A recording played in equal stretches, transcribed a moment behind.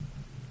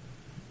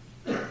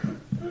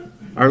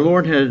Our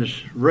Lord has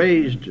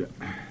raised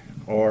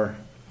or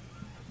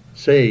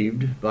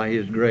saved by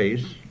His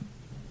grace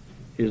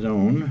His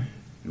own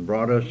and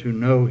brought us who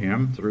know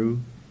Him through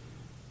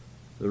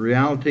the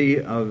reality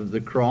of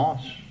the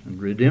cross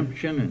and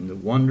redemption and the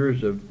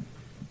wonders of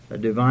a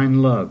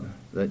divine love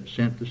that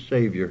sent the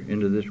Savior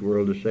into this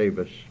world to save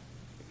us.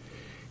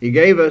 He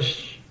gave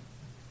us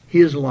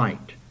His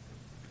light.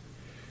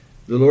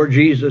 The Lord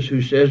Jesus,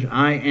 who says,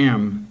 "I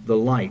am the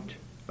light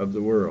of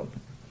the world."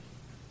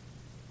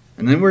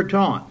 And then we're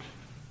taught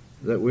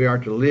that we are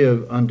to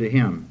live unto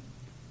Him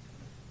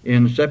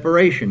in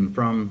separation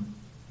from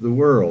the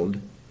world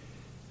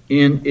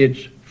in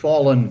its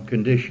fallen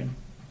condition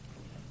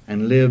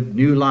and live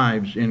new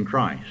lives in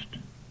Christ.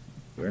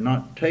 We're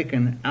not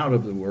taken out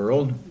of the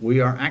world. We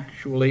are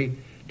actually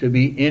to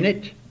be in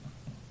it,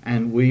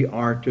 and we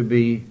are to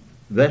be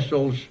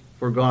vessels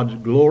for God's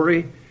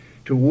glory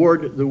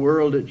toward the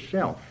world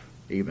itself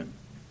even.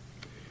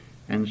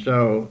 And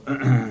so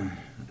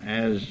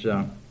as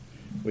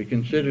we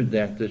considered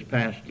that this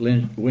past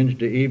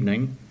Wednesday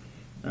evening,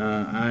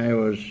 I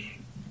was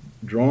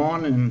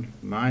drawn in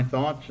my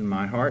thoughts and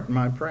my heart and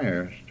my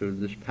prayers to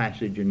this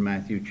passage in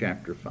Matthew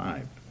chapter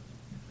 5.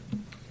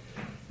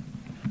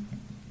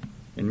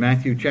 In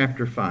Matthew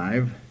chapter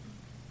 5,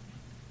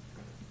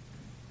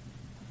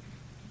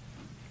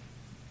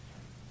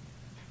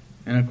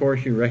 and of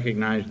course you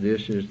recognize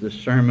this as the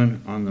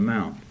Sermon on the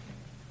Mount.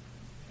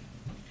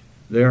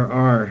 There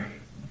are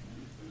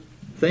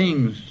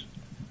things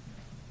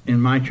in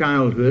my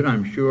childhood,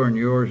 I'm sure in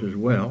yours as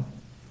well,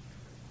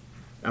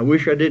 I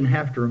wish I didn't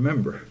have to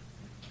remember.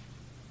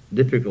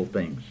 Difficult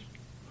things,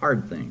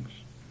 hard things.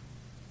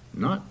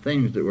 Not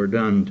things that were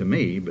done to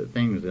me, but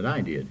things that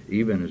I did,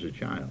 even as a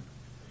child.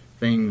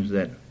 Things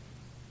that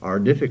are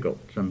difficult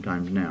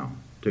sometimes now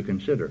to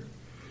consider.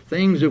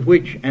 Things of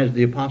which, as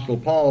the Apostle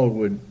Paul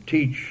would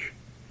teach,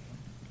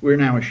 we're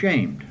now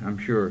ashamed. I'm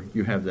sure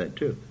you have that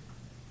too.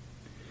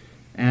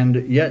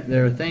 And yet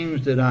there are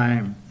things that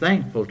I'm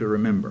thankful to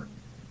remember.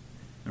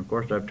 And of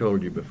course, I've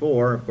told you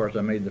before, of course,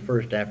 I made the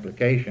first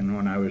application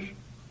when I was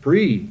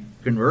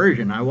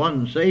pre-conversion. I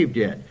wasn't saved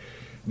yet.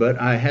 But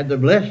I had the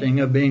blessing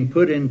of being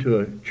put into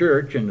a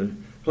church and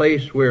a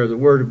place where the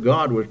Word of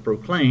God was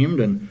proclaimed,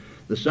 and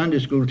the Sunday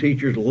school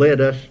teachers led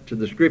us to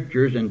the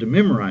Scriptures and to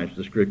memorize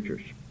the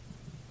Scriptures.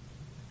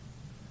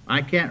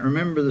 I can't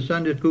remember the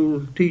Sunday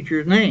school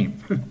teacher's name.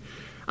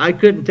 I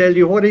couldn't tell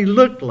you what he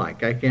looked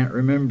like. I can't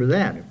remember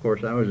that. Of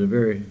course, I was a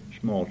very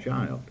small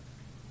child.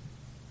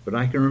 But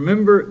I can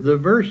remember the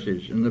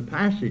verses and the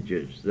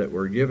passages that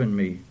were given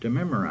me to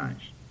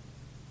memorize.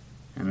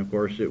 And of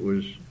course, it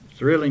was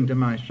thrilling to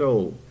my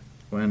soul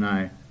when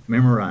I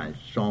memorized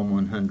Psalm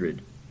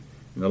 100,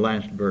 the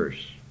last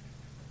verse.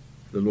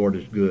 The Lord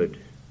is good.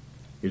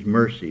 His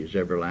mercy is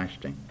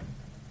everlasting,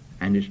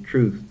 and His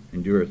truth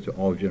endureth to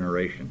all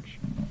generations.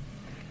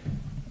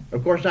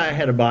 Of course, I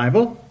had a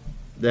Bible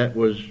that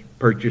was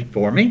purchased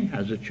for me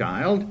as a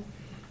child,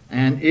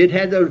 and it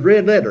had those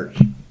red letters,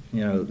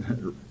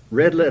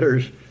 red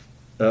letters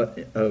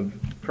of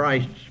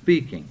Christ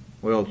speaking.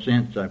 Well,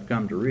 since I've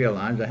come to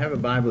realize I have a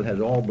Bible that has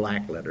all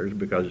black letters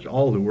because it's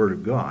all the Word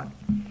of God.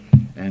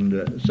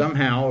 And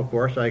somehow, of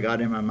course, I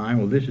got in my mind,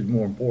 well, this is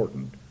more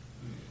important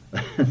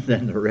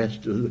than the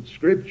rest of the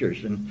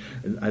Scriptures. And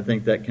I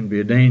think that can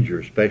be a danger,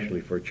 especially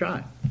for a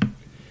child.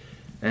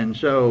 And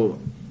so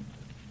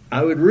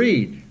I would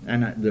read,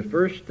 and the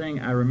first thing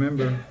I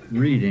remember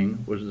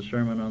reading was the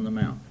Sermon on the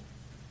Mount.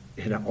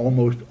 It had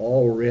almost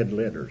all red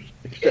letters,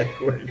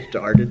 except where it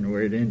started and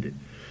where it ended.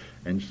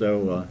 And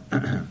so...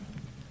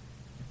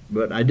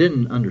 But I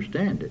didn't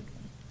understand it,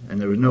 and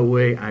there was no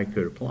way I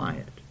could apply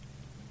it.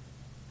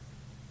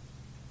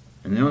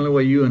 And the only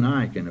way you and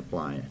I can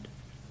apply it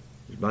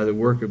is by the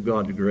work of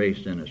God's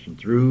grace in us and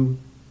through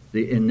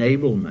the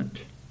enablement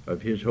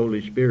of His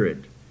Holy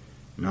Spirit,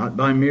 not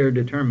by mere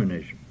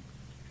determination.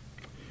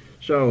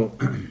 So,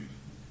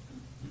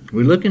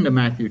 we look into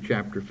Matthew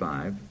chapter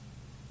 5,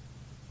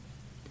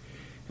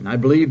 and I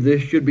believe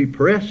this should be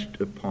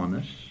pressed upon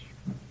us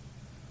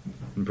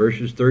in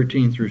verses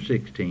 13 through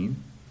 16.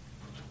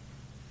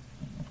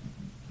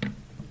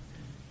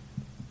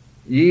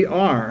 Ye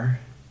are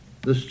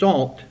the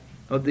salt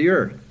of the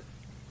earth.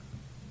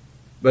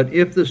 But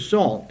if the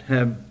salt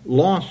have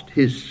lost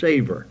his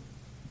savor,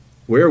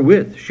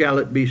 wherewith shall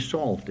it be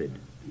salted?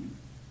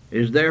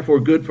 It is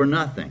therefore good for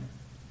nothing,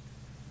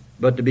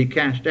 but to be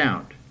cast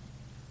out,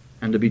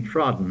 and to be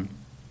trodden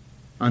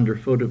under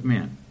foot of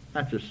men.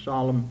 That's a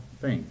solemn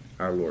thing,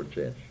 our Lord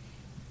says.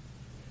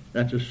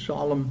 That's a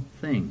solemn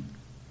thing,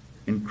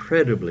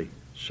 incredibly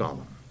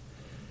solemn.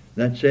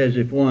 That says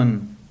if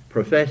one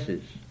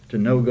professes to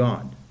know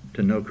God,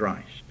 to know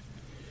Christ,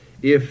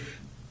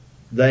 if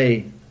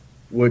they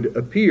would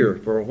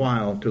appear for a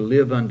while to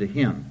live unto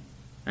Him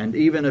and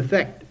even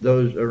affect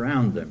those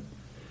around them,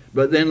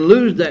 but then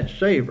lose that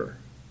savor.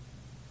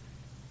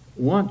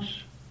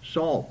 Once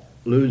salt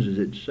loses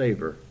its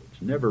savor,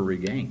 it's never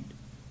regained.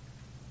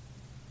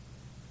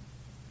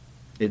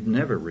 It's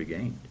never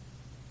regained.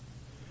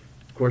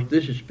 Of course,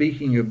 this is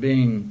speaking of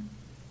being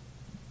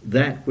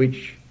that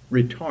which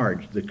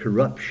retards the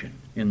corruption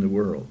in the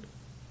world.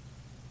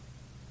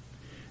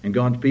 And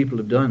God's people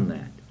have done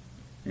that.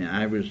 And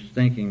I was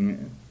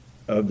thinking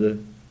of the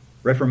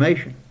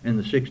Reformation in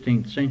the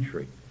 16th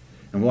century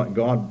and what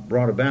God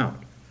brought about.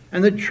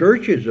 And the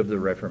churches of the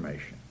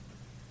Reformation.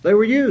 They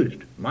were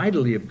used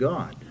mightily of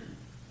God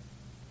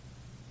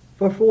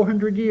for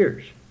 400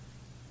 years.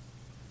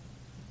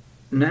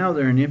 Now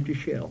they're an empty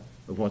shell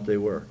of what they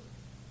were,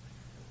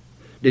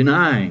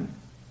 denying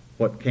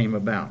what came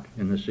about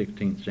in the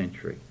 16th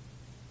century.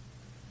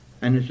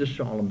 And it's a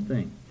solemn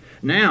thing.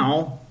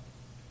 Now,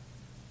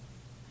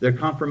 they're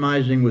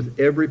compromising with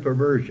every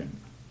perversion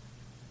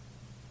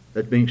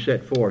that's being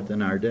set forth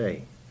in our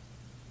day.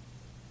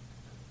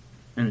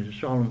 And it's a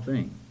solemn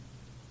thing.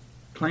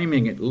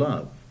 Claiming it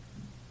love.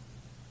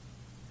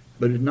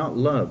 But it's not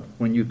love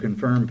when you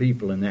confirm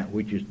people in that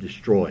which is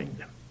destroying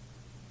them.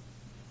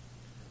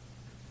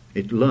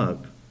 It's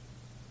love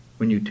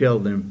when you tell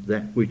them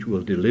that which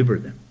will deliver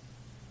them.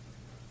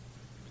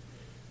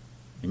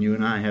 And you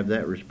and I have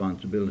that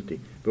responsibility.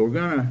 But we're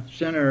going to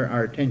center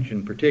our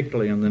attention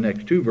particularly on the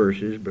next two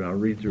verses, but I'll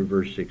read through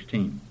verse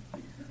 16.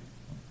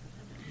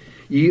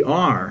 Ye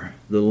are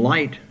the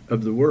light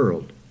of the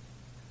world.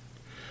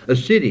 A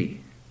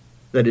city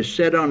that is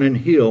set on an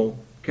hill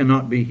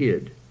cannot be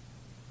hid.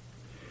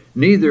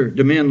 Neither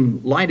do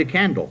men light a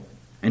candle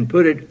and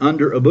put it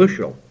under a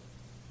bushel,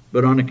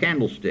 but on a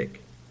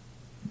candlestick,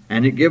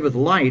 and it giveth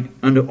light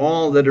unto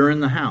all that are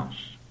in the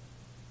house.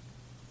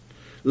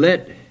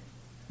 Let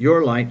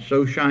your light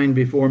so shine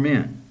before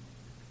men,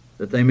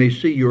 that they may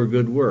see your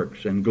good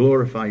works and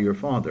glorify your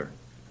Father,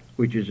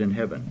 which is in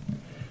heaven.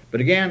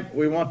 But again,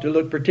 we want to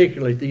look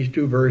particularly at these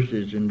two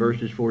verses in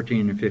verses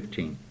 14 and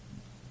 15.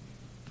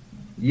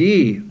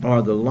 Ye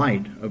are the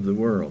light of the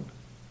world.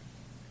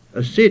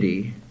 A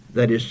city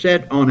that is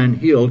set on an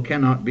hill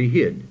cannot be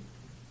hid.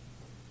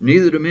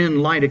 Neither do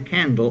men light a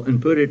candle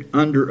and put it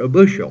under a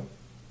bushel,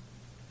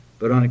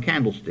 but on a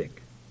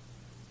candlestick,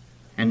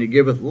 and it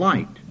giveth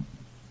light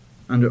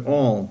unto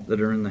all that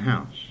are in the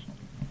house.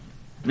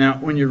 Now,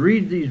 when you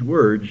read these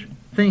words,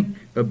 think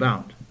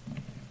about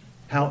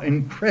how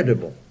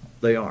incredible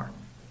they are.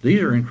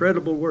 These are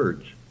incredible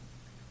words.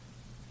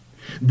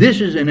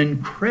 This is an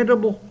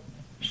incredible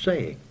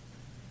saying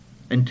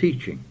and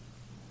teaching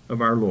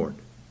of our Lord.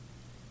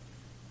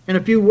 In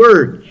a few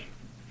words,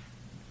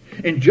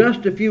 in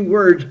just a few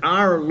words,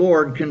 our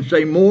Lord can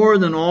say more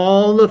than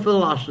all the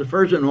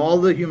philosophers and all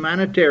the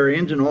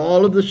humanitarians and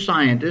all of the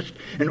scientists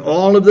and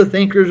all of the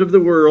thinkers of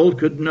the world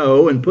could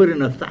know and put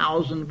in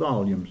 1,000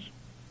 volumes.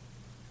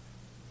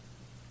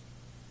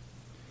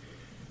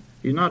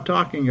 He's not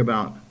talking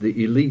about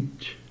the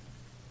elite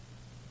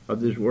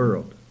of this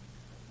world.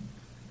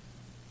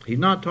 He's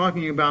not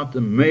talking about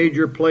the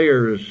major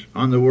players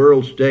on the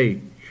world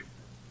stage.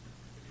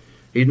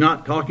 He's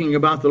not talking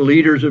about the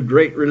leaders of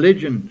great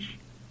religions.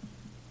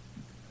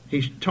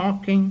 He's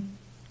talking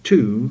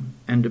to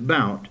and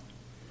about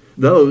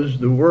those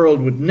the world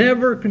would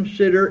never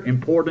consider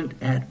important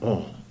at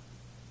all.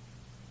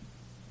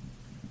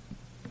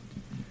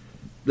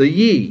 The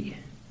ye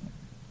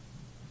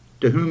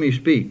to whom he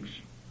speaks,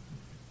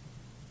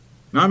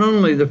 not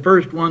only the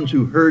first ones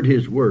who heard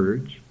his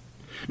words,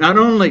 not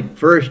only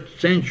first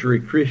century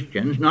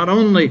Christians, not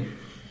only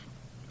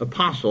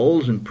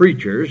apostles and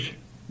preachers,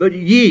 but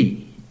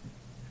ye.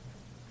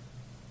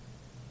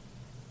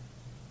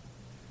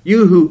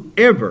 You who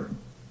ever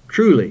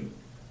truly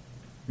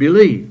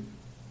believe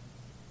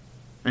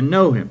and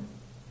know him.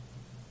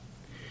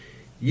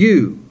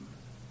 You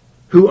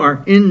who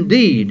are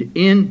indeed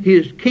in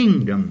his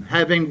kingdom,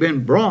 having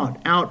been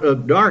brought out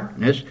of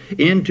darkness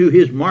into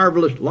his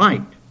marvelous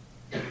light.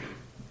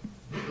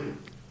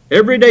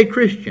 Everyday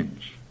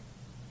Christians,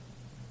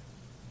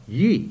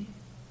 ye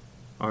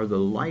are the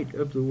light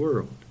of the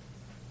world.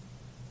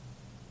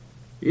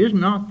 Is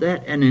not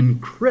that an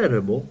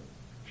incredible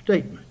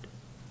statement?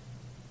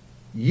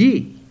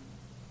 Ye,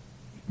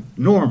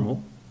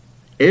 normal,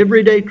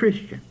 everyday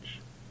Christians,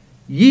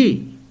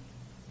 ye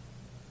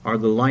are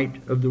the light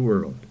of the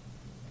world.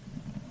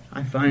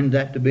 I find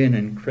that to be an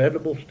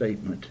incredible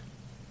statement.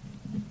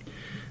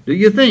 Do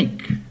you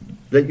think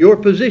that your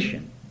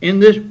position in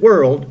this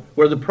world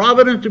where the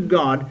providence of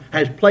God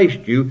has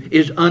placed you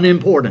is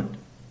unimportant?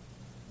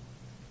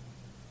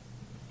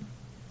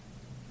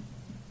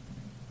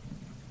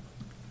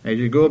 As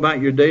you go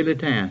about your daily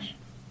tasks,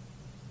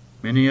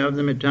 many of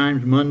them at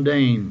times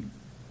mundane,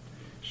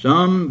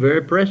 some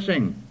very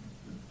pressing.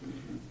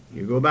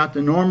 You go about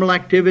the normal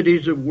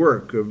activities of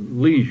work, of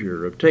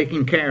leisure, of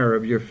taking care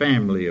of your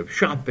family, of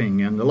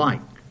shopping and the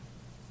like.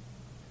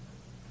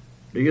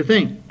 Do you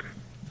think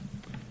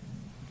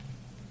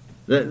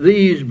that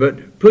these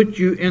but put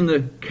you in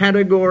the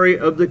category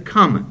of the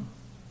common,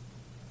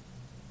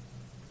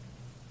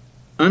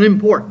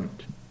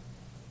 unimportant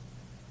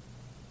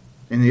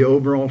in the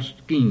overall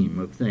scheme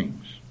of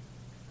things?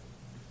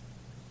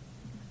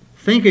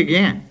 Think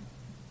again.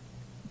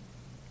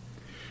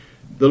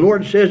 The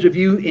Lord says of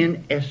you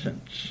in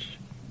essence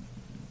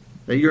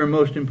that you're a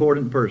most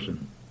important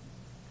person.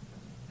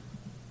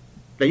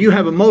 that you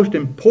have a most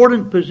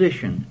important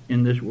position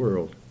in this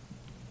world.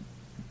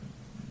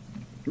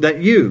 That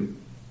you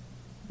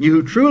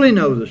who truly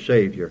know the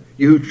Savior,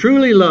 you who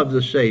truly love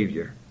the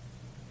Savior,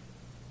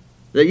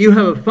 that you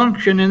have a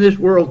function in this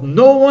world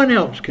no one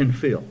else can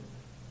fill.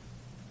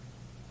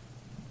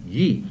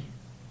 Ye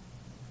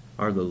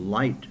are the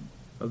light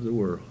of the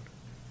world.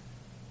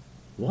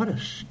 What a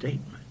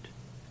statement.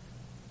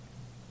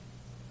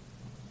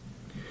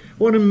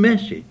 What a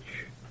message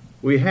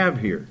we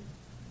have here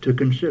to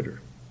consider.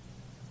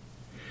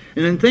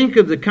 And then think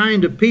of the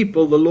kind of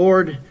people the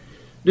Lord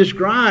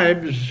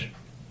describes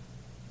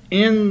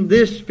in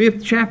this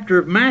 5th chapter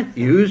of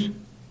Matthew's,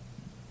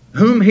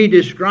 whom he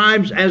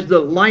describes as the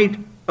light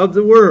of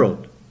the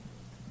world.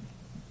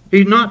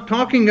 He's not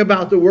talking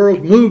about the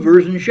world's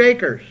movers and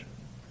shakers.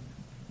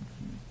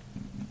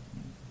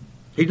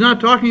 He's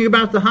not talking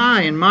about the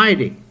high and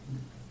mighty.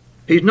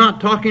 He's not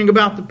talking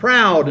about the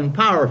proud and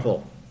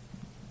powerful.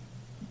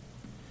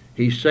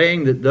 He's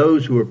saying that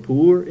those who are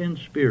poor in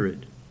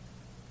spirit,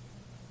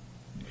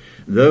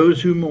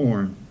 those who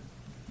mourn,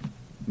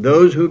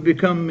 those who have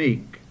become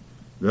meek,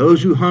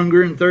 those who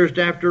hunger and thirst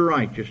after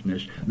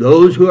righteousness,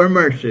 those who are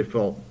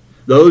merciful,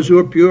 those who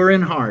are pure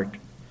in heart,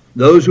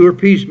 those who are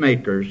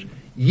peacemakers,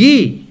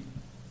 ye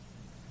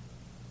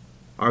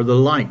are the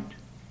light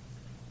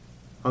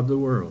of the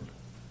world.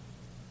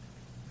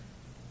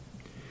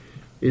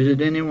 Is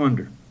it any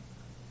wonder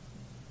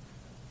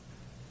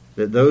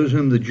that those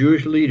whom the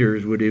Jewish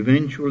leaders would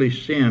eventually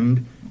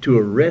send to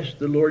arrest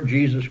the Lord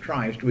Jesus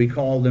Christ, we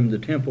call them the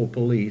temple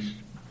police,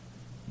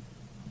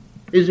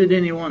 is it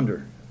any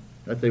wonder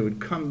that they would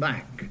come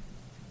back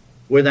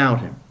without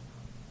him?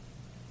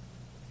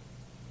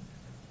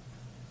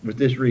 With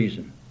this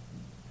reason,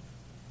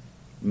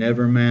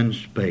 never man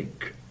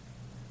spake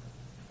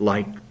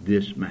like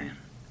this man.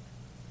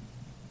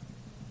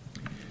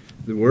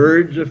 The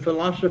words of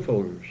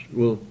philosophers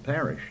will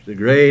perish, the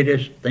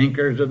greatest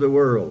thinkers of the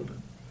world.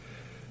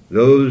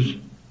 Those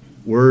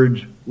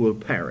words will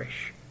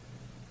perish.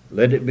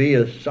 Let it be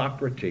a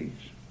Socrates,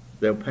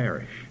 they'll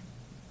perish.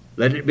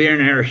 Let it be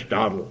an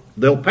Aristotle,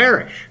 they'll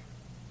perish.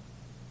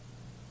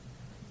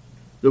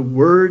 The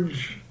words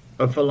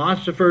of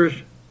philosophers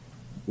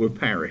will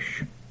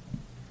perish.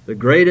 The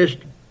greatest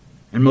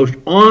and most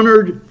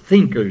honored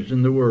thinkers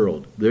in the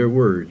world, their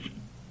words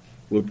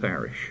will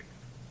perish.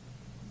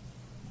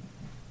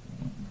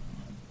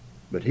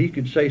 But he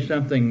could say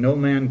something no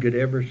man could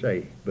ever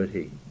say but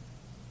he.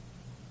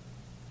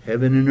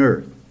 Heaven and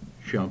earth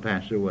shall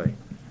pass away,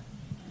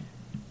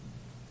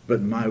 but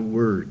my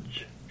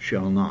words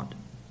shall not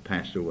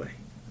pass away.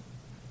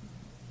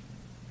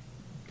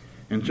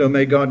 And so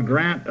may God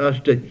grant us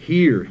to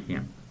hear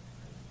him,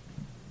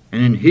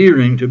 and in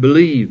hearing to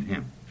believe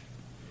him,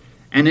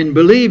 and in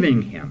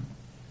believing him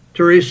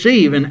to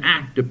receive and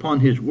act upon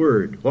his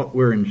word, what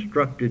we're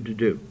instructed to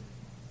do.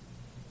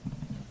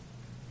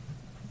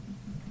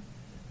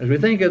 As we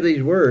think of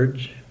these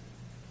words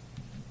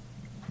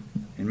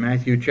in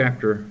Matthew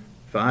chapter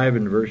 5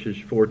 and verses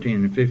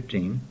 14 and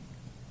 15,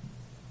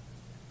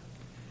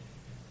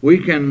 we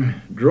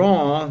can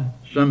draw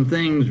some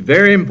things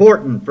very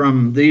important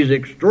from these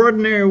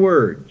extraordinary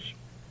words.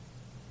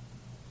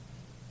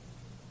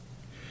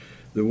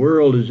 The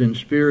world is in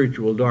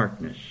spiritual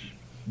darkness,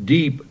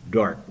 deep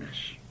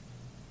darkness.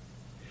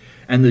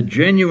 And the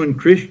genuine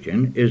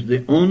Christian is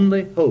the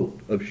only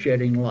hope of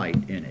shedding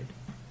light in it.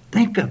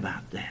 Think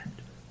about that.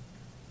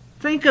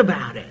 Think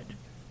about it.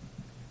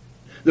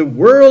 The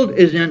world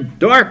is in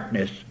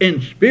darkness,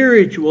 in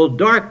spiritual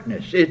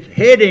darkness. It's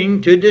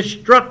heading to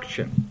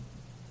destruction.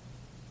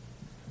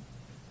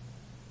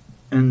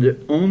 And the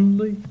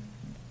only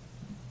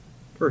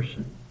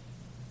person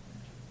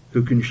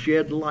who can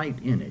shed light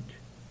in it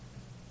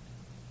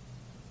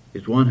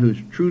is one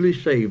who's truly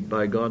saved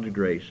by God's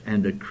grace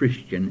and a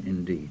Christian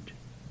indeed.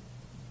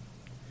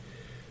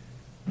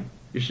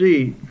 You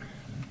see,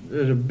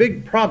 there's a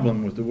big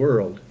problem with the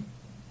world.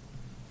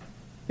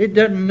 It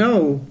doesn't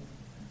know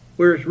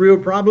where its real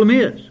problem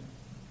is.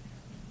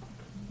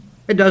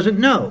 It doesn't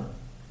know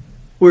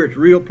where its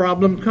real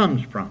problem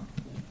comes from.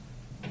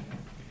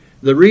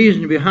 The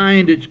reason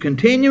behind its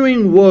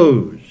continuing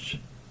woes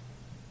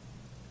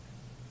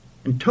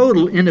and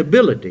total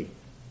inability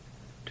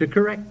to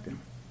correct them.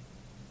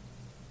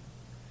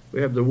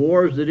 We have the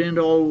wars that end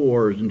all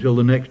wars until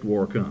the next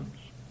war comes.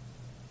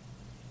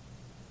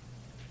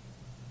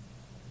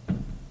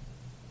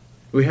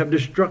 We have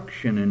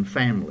destruction in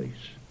families,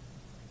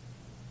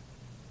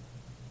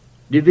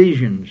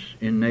 divisions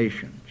in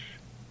nations.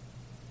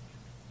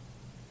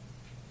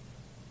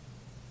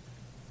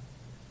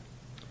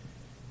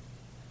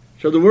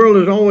 So the world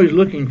is always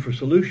looking for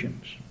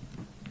solutions.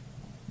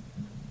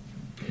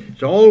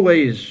 It's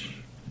always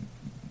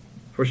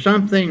for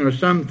something or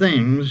some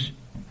things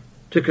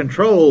to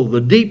control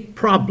the deep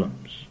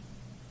problems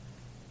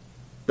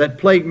that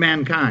plague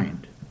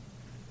mankind.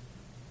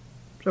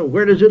 So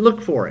where does it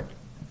look for it?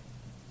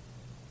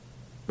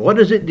 What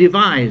does it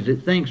devise it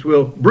thinks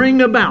will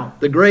bring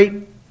about the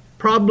great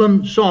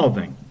problem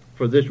solving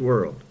for this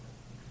world?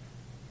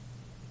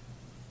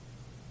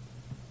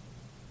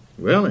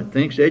 Well, it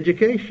thinks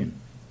education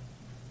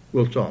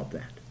will solve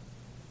that.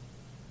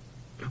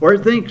 Or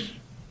it thinks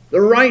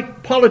the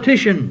right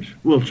politicians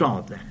will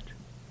solve that.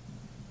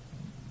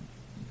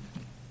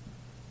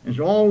 It's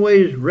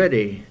always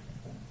ready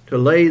to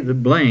lay the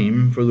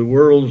blame for the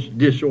world's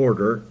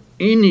disorder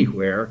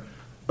anywhere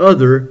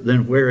other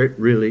than where it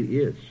really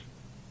is.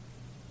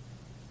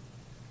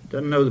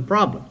 Doesn't know the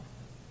problem.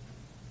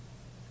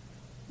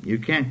 You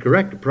can't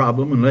correct a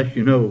problem unless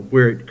you know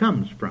where it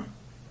comes from.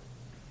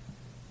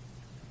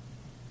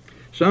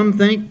 Some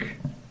think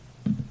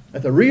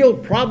that the real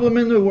problem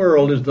in the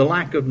world is the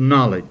lack of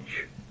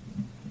knowledge.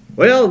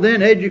 Well,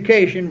 then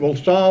education will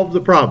solve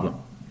the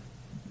problem.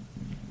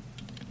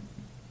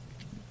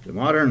 The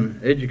modern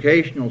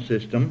educational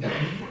system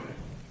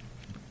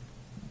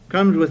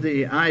comes with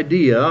the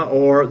idea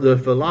or the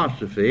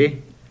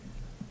philosophy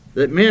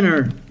that men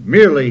are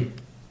merely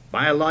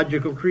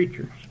biological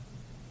creatures,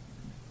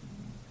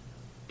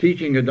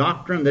 teaching a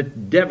doctrine that's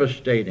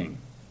devastating,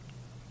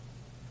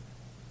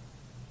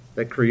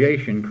 that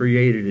creation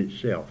created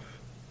itself,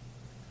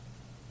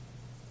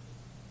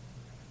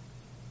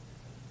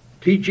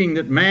 teaching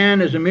that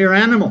man is a mere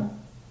animal,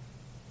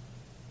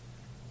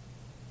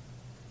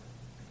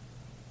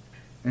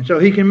 and so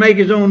he can make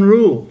his own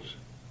rules,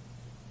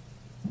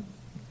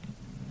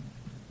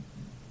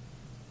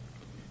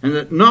 and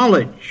that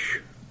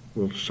knowledge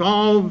will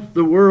solve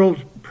the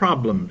world's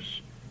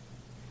problems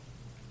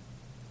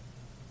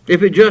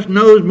if it just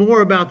knows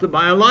more about the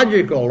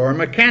biological or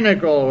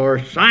mechanical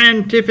or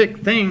scientific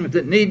things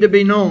that need to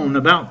be known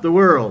about the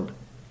world.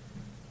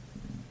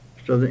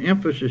 So the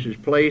emphasis is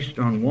placed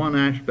on one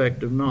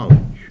aspect of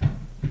knowledge.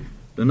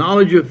 The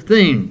knowledge of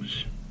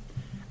things,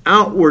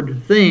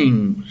 outward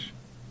things,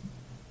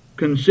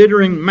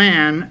 considering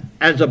man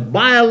as a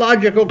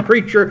biological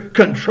creature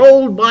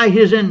controlled by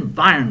his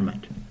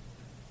environment.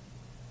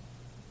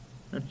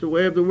 That's the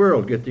way of the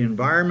world. Get the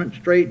environment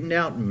straightened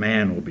out, and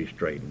man will be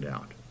straightened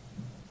out.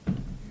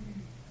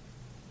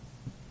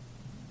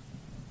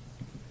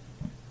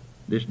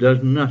 This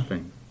does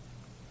nothing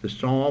to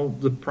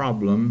solve the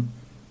problem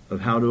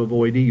of how to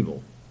avoid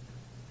evil.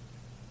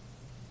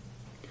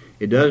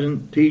 It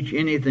doesn't teach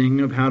anything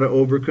of how to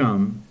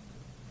overcome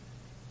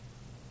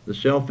the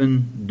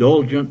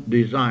self-indulgent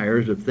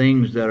desires of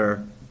things that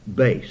are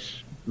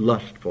base,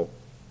 lustful,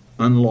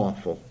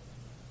 unlawful.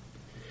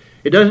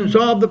 It doesn't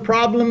solve the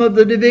problem of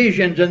the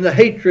divisions and the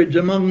hatreds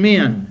among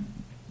men.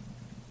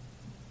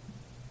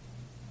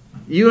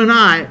 You and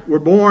I were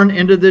born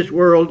into this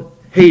world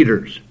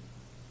haters.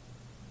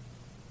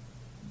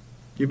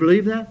 Do you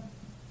believe that?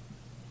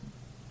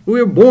 We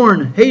were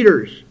born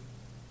haters.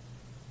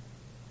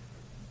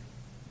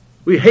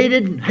 We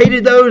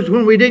hated those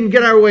when we didn't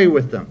get our way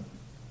with them.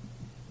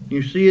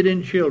 You see it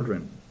in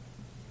children.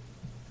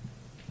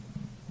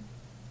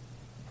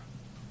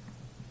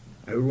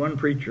 I heard one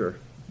preacher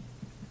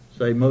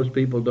say most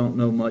people don't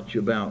know much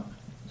about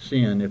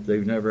sin if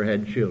they've never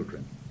had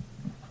children.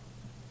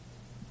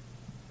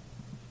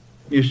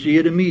 You see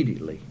it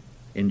immediately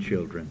in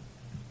children.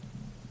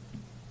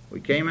 We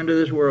came into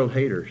this world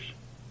haters.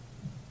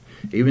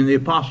 Even the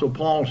Apostle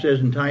Paul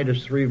says in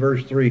Titus 3,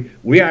 verse 3,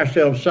 we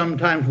ourselves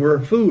sometimes were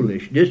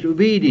foolish,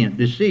 disobedient,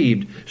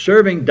 deceived,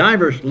 serving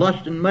divers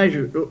lusts and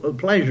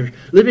pleasures,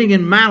 living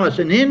in malice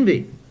and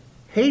envy,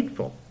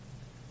 hateful,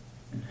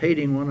 and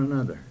hating one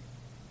another.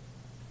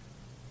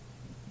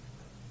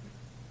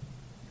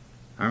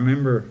 I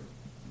remember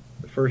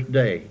the first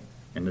day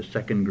in the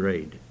second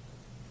grade.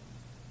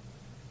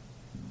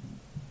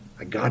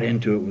 I got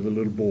into it with a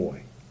little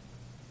boy,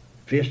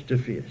 fist to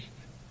fist.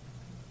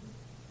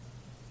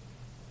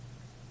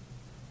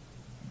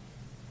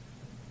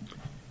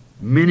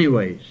 Many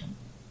ways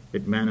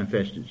it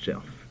manifests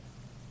itself.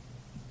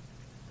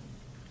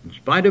 In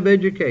spite of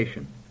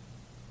education,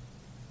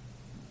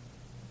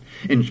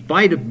 in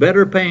spite of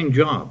better paying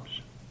jobs,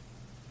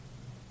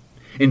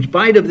 in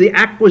spite of the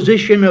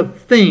acquisition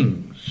of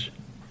things,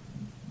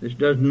 this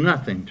does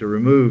nothing to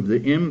remove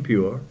the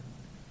impure,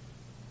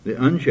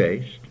 the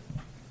unchaste,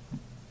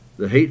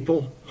 the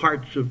hateful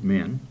hearts of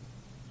men,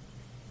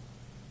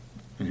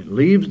 and it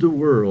leaves the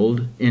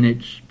world in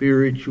its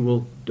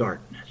spiritual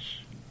darkness.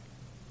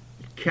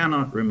 It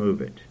cannot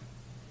remove it.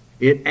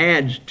 It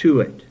adds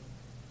to it.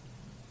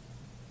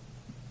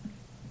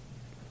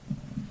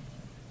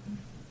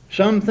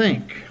 Some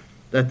think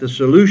that the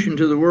solution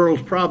to the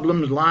world's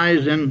problems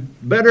lies in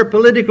better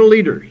political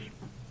leaders.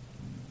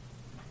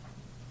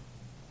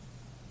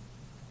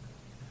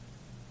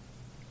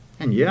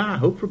 And yeah, I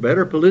hope for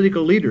better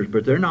political leaders,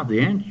 but they're not the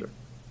answer.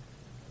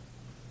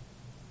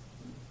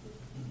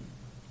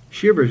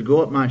 Shivers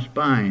go up my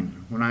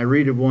spine when I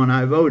read of one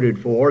I voted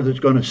for that's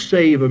going to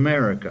save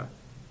America.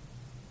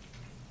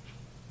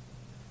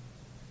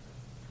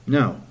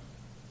 No.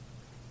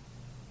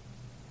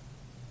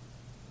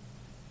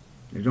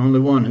 There's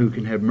only one who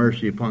can have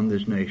mercy upon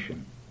this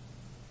nation.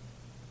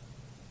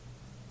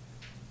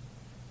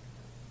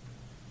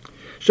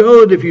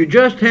 So that if you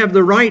just have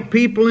the right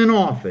people in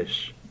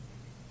office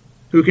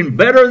who can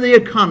better the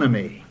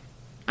economy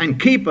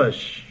and keep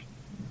us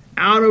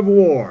out of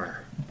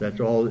war That's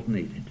all that's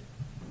needed.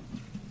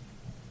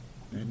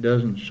 That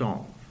doesn't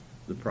solve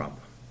the problem.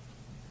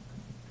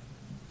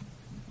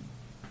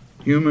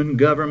 Human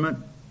government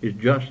is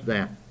just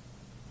that.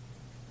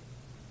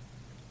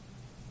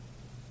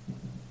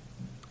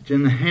 It's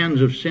in the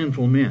hands of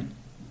sinful men.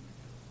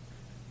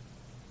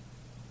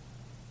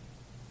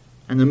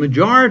 And the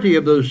majority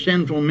of those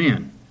sinful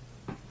men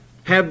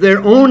have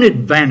their own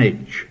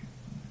advantage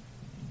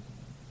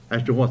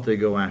as to what they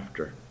go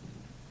after.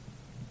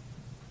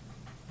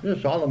 There's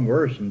a solemn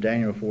verse in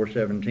Daniel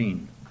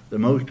 4:17. The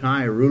Most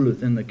High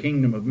ruleth in the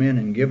kingdom of men,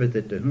 and giveth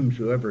it to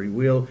whomsoever he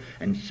will,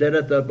 and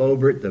setteth up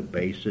over it the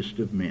basest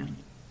of men.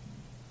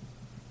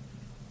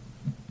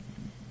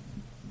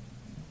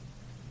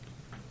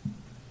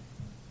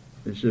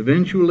 This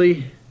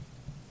eventually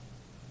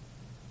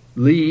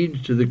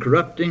leads to the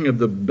corrupting of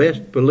the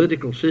best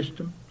political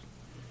system.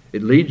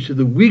 It leads to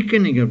the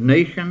weakening of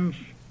nations.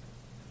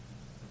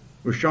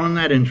 We're shown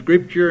that in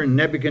Scripture in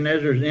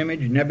Nebuchadnezzar's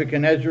image.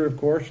 Nebuchadnezzar, of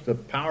course, the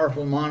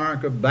powerful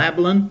monarch of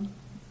Babylon,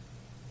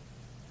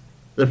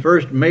 the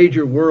first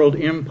major world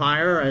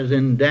empire, as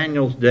in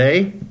Daniel's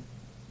day.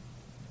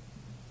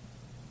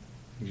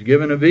 He's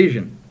given a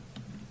vision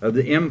of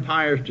the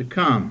empires to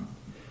come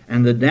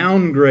and the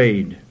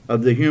downgrade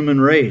of the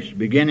human race,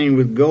 beginning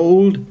with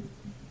gold,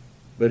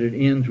 but it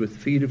ends with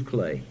feet of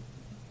clay.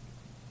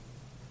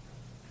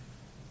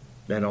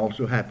 That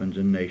also happens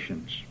in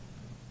nations.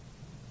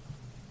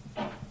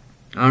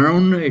 Our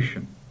own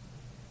nation,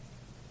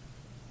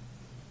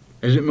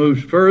 as it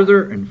moves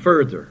further and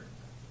further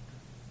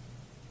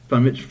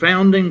from its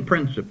founding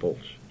principles.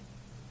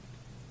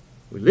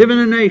 We live in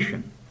a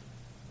nation,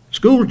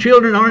 school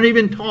children aren't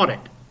even taught it,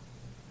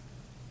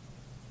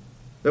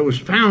 that was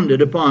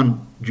founded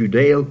upon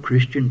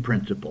Judeo-Christian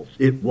principles.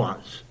 It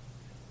was.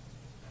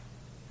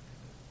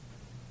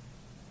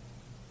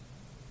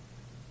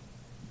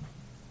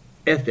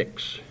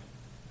 Ethics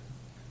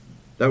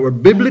that were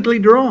biblically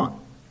drawn.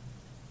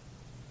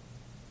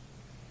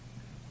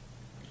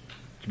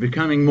 It's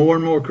becoming more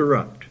and more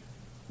corrupt,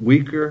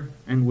 weaker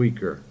and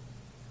weaker.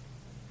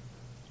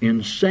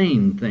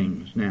 Insane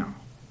things now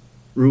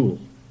rule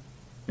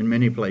in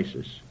many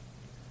places.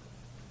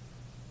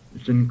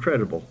 It's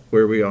incredible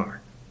where we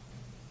are.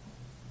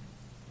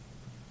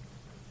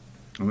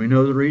 And we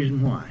know the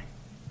reason why.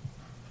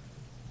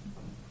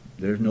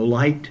 There's no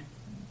light.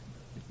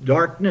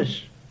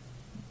 Darkness.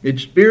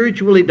 It's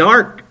spiritually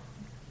dark.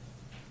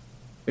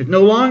 It's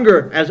no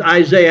longer, as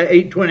Isaiah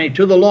 8:20,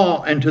 to the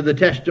law and to the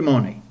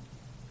testimony.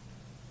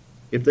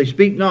 If they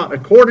speak not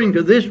according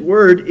to this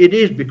word, it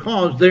is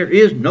because there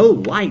is no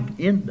light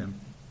in them.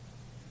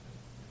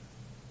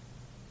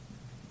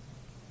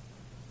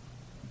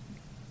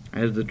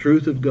 As the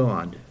truth of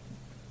God,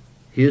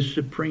 His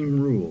supreme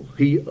rule,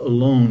 He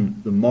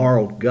alone, the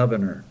moral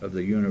governor of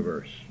the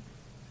universe.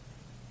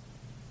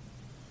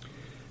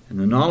 And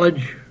the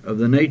knowledge of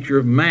the nature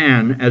of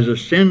man as a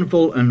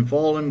sinful and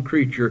fallen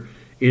creature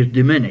is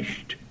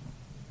diminished.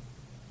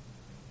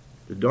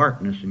 The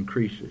darkness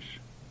increases.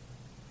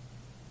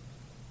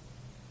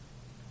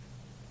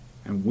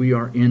 And we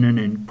are in an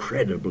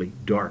incredibly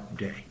dark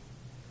day.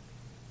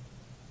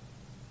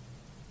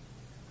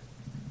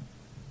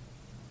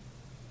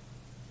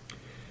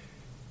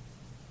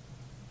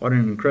 What an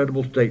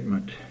incredible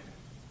statement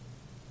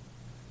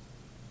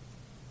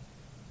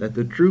that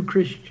the true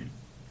Christian,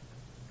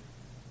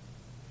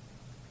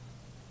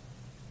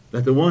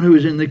 that the one who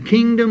is in the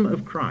kingdom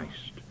of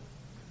Christ,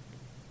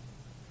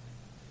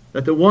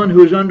 that the one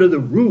who is under the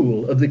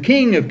rule of the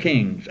King of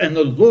Kings and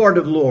the Lord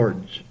of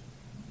Lords,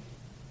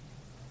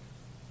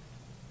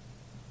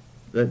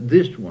 that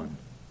this one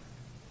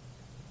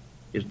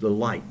is the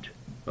light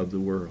of the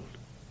world.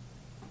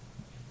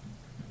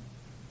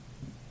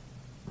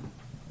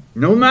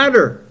 No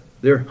matter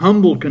their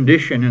humble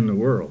condition in the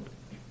world,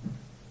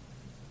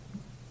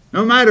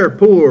 no matter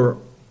poor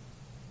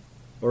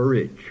or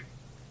rich,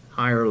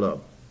 high or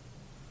low,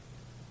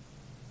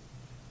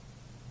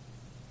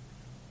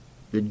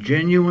 the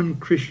genuine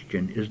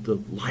Christian is the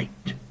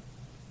light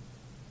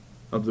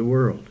of the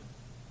world.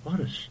 What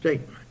a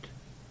statement.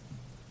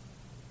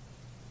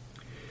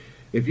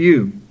 If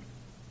you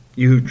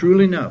who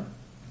truly know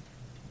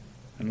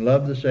and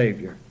love the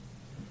Savior,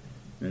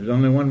 there's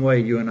only one way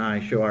you and I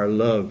show our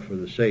love for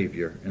the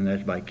Savior, and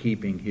that's by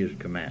keeping His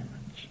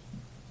commandments.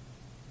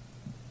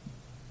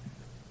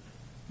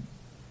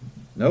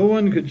 No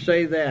one could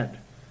say that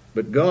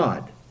but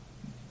God.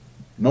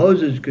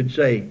 Moses could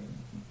say,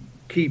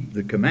 keep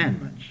the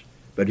commandments,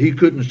 but he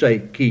couldn't say,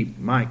 keep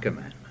my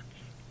commandments.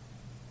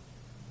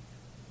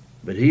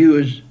 But He who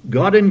is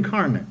God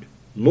incarnate,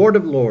 Lord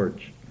of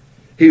Lords,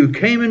 He who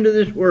came into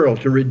this world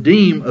to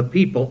redeem a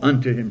people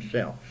unto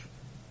Himself,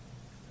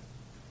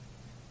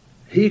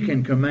 He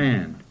can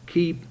command,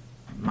 keep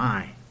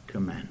my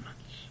commandments.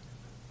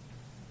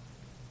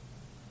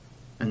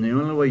 And the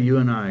only way you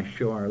and I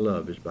show our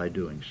love is by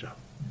doing so.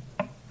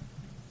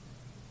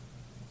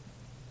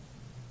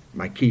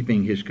 By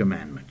keeping His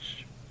commandments.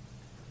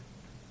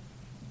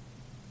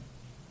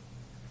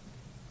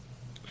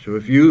 So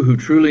if you who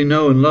truly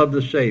know and love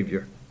the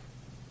Savior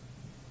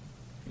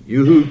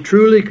You who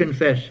truly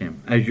confess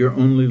Him as your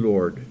only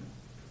Lord,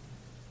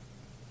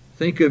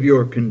 think of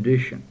your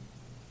condition,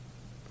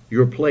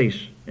 your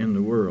place in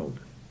the world.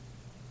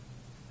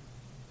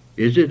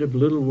 Is it of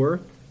little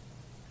worth?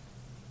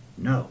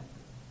 No,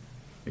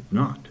 it's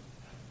not.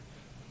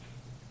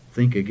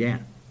 Think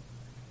again.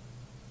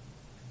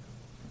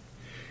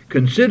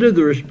 Consider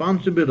the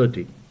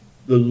responsibility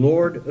the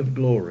Lord of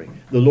glory,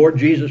 the Lord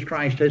Jesus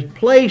Christ, has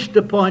placed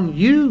upon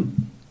you.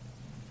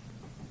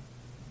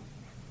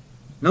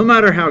 No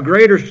matter how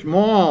great or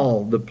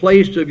small the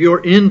place of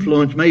your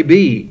influence may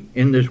be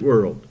in this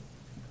world,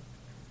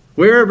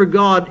 wherever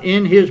God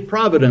in His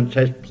providence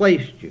has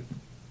placed you,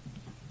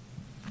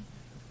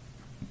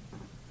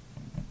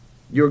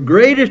 your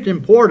greatest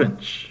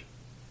importance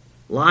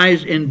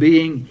lies in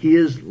being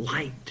His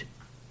light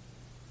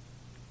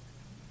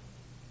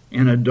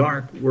in a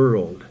dark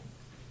world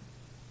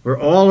where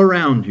all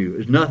around you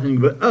is nothing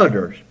but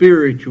utter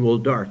spiritual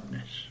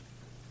darkness.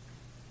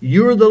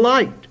 You're the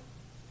light.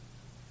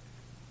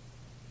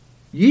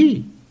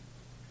 Ye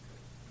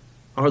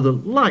are the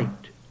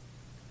light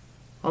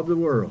of the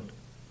world.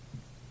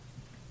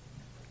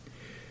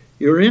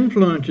 Your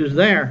influence is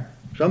there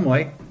some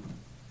way.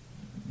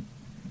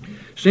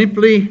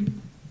 Simply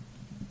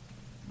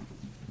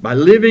by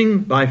living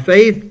by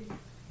faith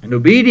and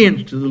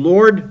obedience to the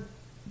Lord,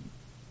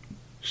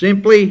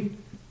 simply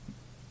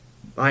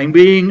by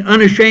being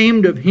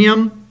unashamed of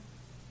Him,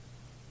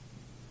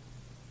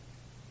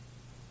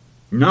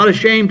 not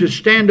ashamed to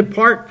stand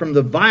apart from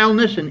the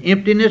vileness and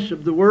emptiness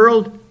of the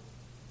world,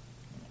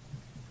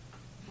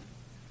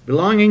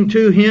 belonging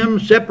to Him,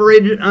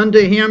 separated unto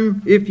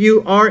Him, if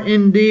you are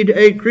indeed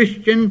a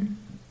Christian.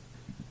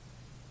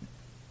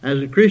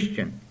 As a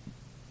Christian,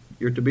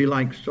 you're to be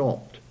like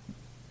salt.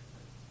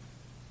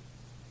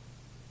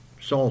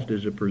 Salt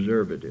is a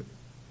preservative,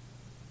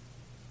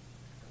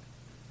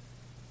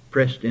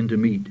 pressed into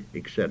meat,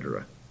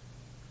 etc.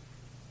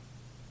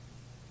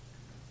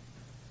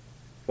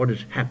 What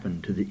has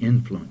happened to the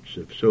influence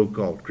of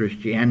so-called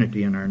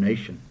Christianity in our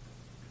nation?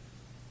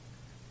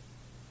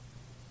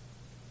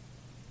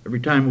 Every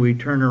time we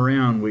turn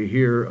around, we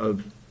hear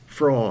of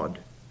fraud,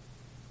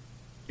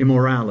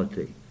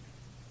 immorality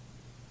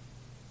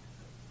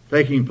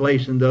taking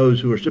place in those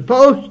who are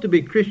supposed to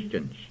be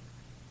Christians.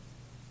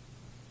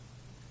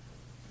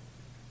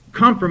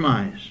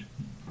 Compromise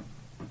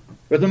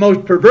with the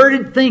most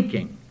perverted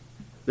thinking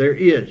there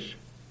is.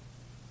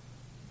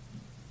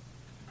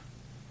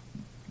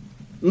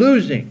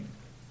 Losing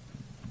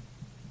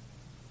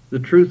the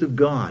truth of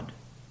God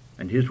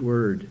and His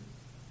Word.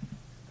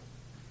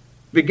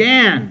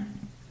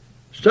 Began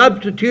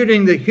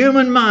substituting the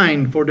human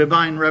mind for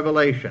divine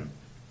revelation.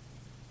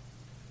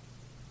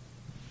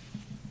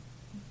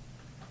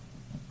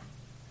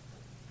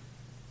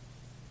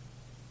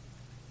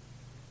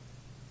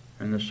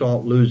 And the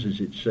salt loses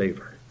its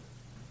savor.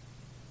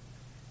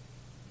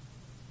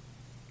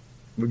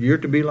 But you're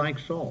to be like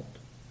salt,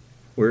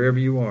 wherever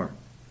you are,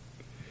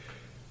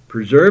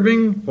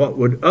 preserving what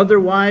would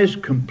otherwise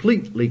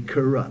completely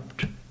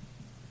corrupt.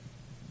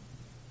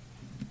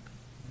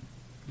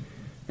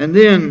 And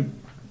then,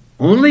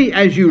 only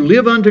as you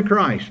live unto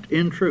Christ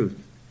in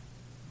truth,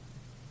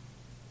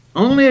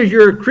 only as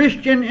you're a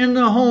Christian in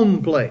the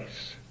home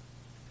place,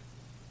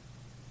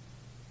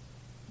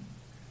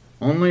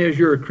 only as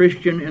you're a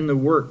Christian in the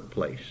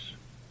workplace,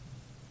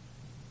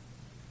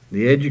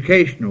 the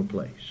educational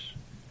place,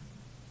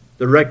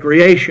 the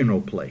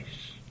recreational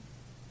place,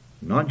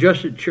 not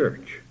just at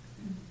church,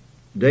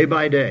 day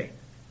by day,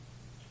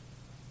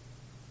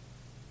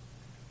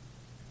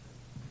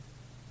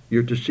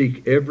 you're to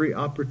seek every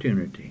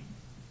opportunity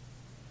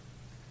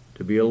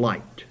to be a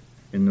light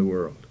in the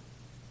world,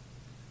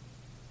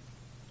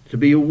 to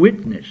be a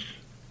witness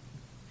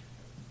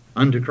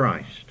unto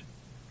Christ.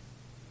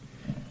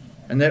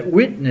 And that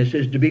witness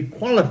is to be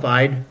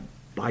qualified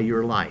by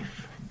your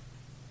life.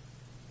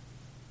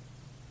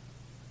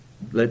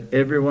 Let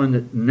everyone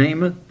that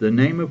nameth the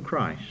name of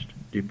Christ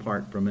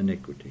depart from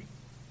iniquity.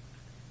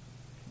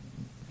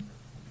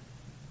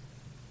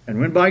 And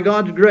when by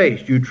God's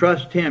grace you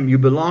trust Him, you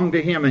belong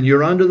to Him, and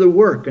you're under the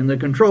work and the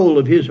control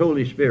of His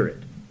Holy Spirit,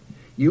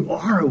 you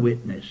are a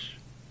witness.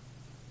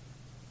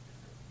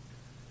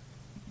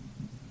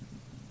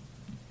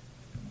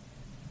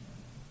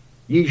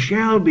 Ye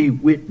shall be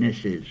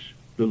witnesses,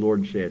 the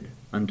Lord said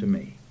unto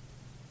me.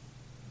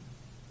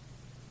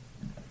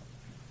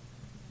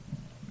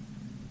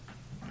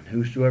 And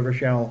whosoever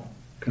shall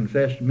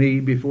confess me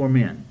before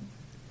men,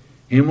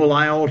 him will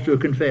I also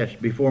confess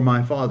before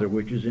my Father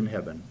which is in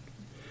heaven.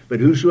 But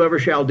whosoever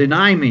shall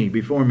deny me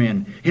before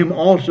men, him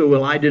also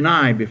will I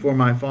deny before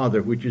my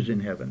Father which is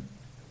in heaven.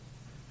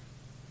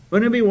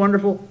 Wouldn't it be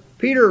wonderful?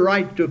 Peter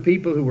writes to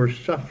people who were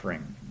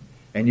suffering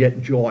and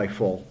yet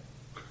joyful.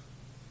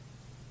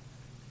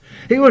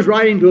 He was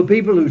writing to a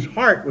people whose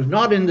heart was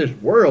not in this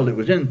world. It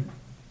was in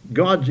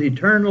God's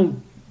eternal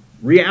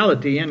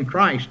reality in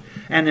Christ,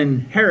 an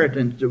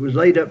inheritance that was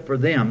laid up for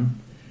them.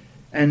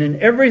 And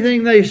in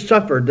everything they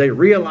suffered, they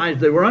realized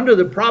they were under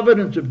the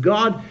providence of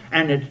God,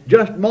 and it's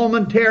just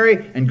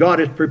momentary, and God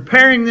is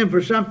preparing them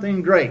for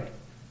something great.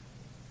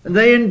 And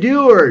they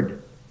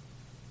endured,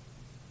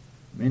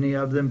 many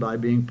of them by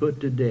being put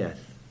to death.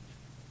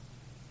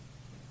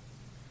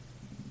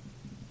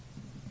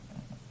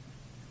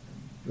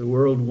 The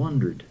world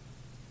wondered.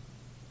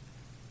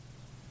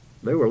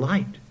 They were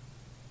light.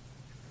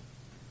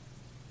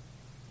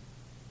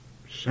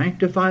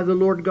 Sanctify the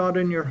Lord God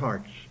in your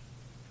hearts,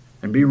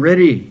 and be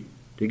ready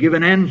to give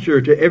an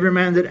answer to every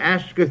man that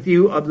asketh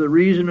you of the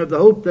reason of the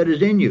hope that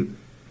is in you,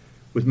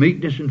 with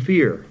meekness and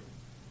fear.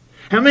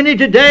 How many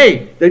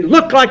today, they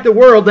look like the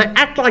world, they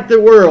act like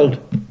the world.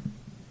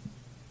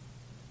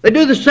 They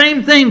do the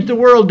same things the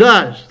world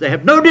does. They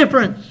have no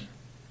difference.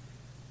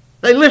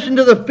 They listen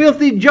to the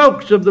filthy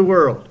jokes of the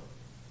world.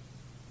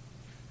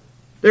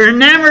 They're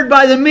enamored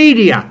by the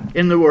media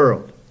in the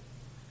world.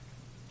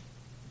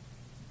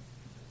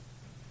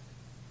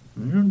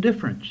 There's no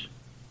difference.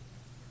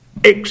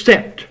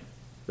 Except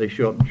they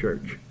show up in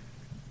church.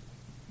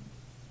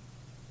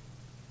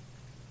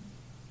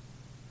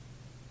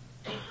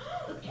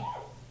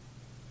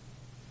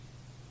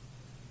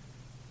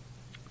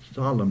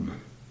 Solemn.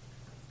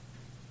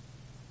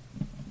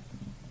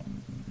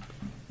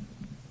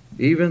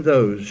 Even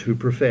those who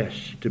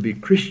profess to be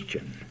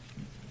Christian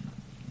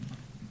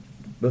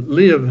but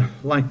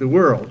live like the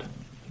world,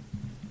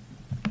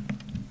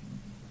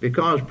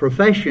 because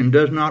profession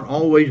does not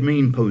always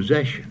mean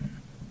possession.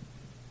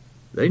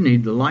 They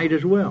need the light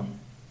as well.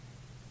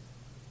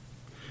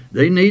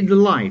 They need the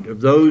light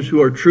of those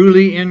who are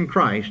truly in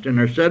Christ and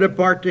are set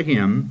apart to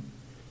Him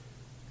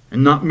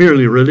and not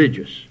merely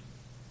religious.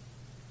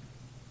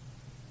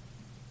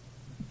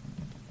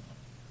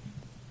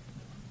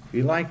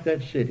 Be like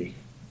that city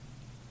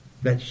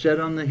that's set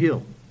on the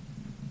hill.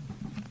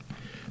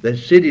 That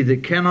city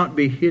that cannot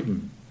be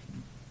hidden,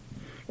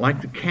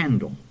 like the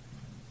candle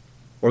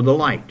or the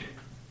light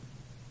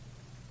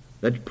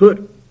that's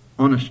put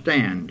on a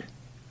stand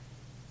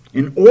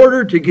in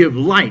order to give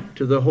light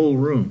to the whole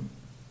room.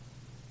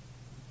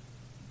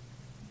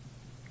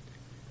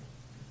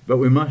 But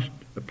we must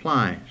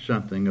apply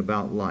something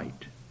about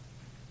light.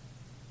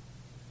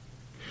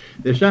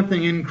 There's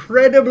something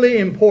incredibly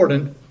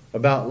important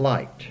about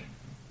light.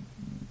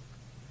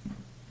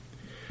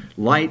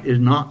 Light is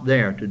not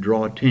there to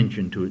draw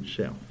attention to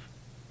itself.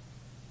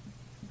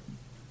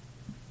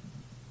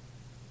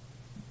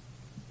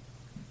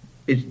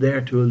 It's there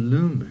to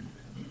illumine.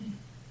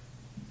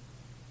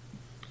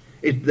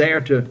 It's there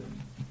to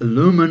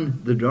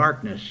illumine the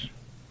darkness.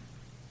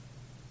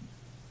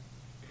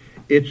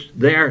 It's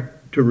there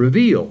to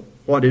reveal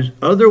what is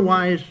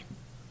otherwise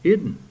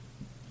hidden.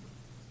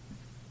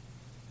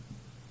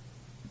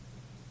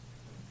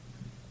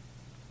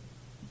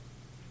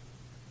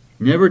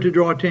 Never to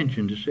draw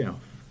attention to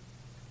self.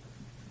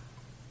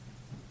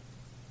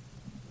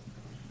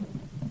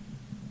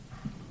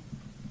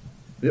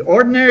 The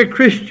ordinary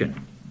Christian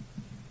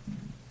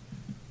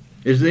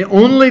is the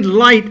only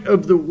light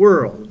of the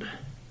world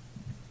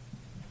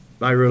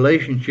by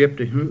relationship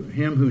to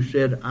Him who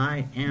said,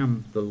 I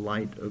am the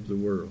light of the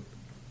world.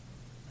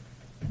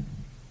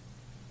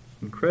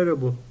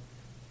 Incredible.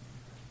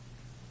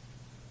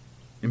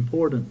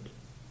 Important.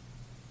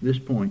 This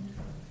point.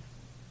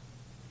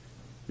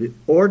 The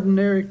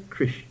ordinary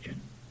Christian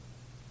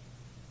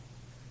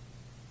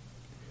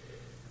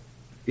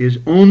is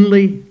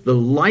only the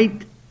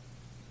light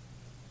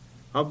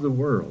of the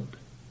world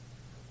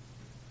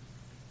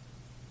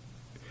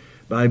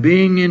by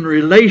being in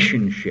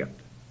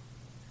relationship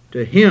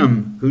to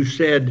Him who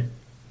said,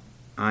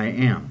 I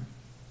am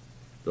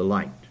the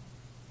light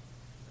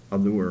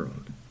of the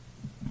world.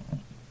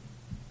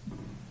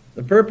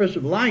 The purpose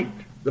of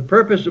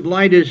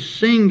light is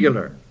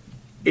singular.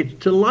 It's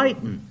to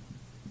lighten.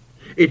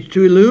 It's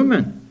to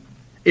illumine.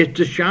 It's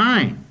to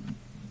shine.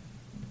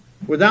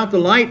 Without the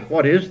light,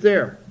 what is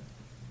there?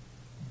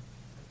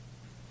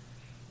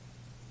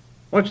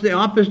 What's the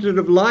opposite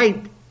of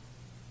light?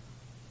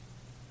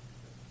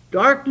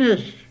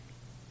 Darkness.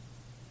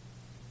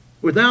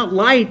 Without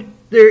light,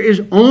 there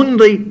is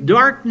only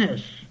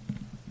darkness.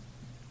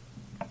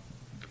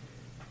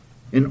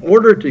 In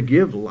order to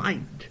give light,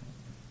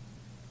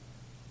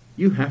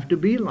 you have to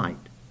be light.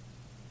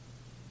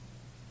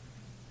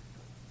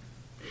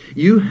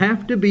 You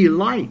have to be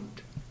light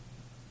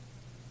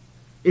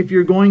if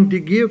you're going to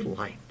give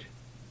light.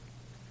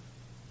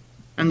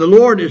 And the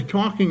Lord is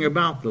talking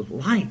about the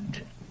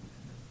light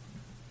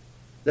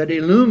that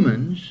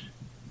illumines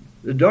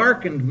the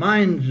darkened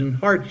minds and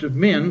hearts of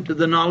men to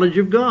the knowledge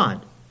of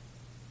God.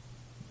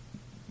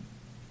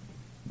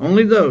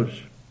 Only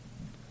those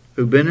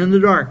who've been in the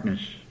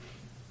darkness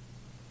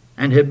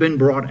and have been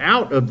brought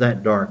out of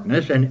that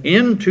darkness and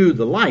into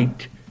the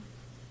light,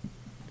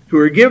 who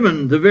are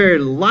given the very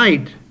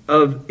light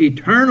of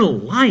eternal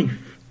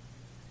life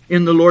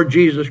in the Lord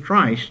Jesus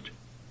Christ,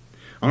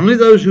 only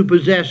those who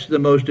possess the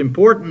most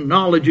important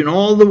knowledge in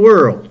all the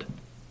world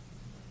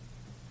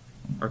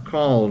are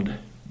called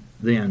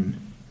then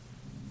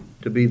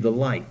to be the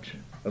light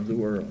of the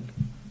world.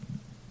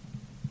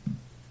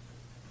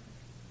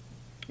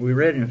 We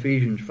read in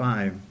Ephesians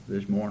 5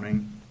 this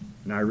morning,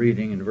 in our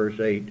reading in verse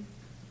 8,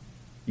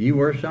 ye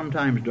were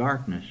sometimes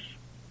darkness.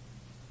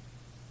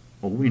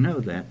 Well, we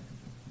know that.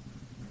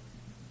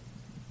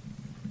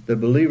 The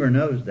believer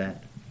knows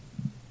that.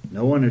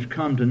 No one has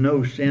come to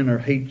know sin or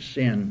hate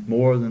sin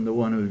more than the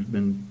one who's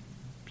been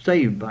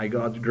saved by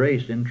God's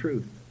grace and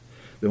truth.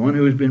 The one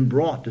who has been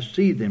brought to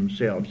see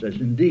themselves as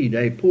indeed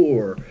a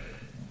poor,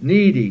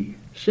 needy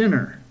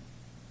sinner,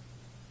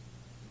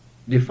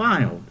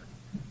 defiled,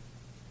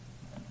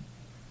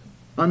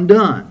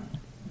 undone,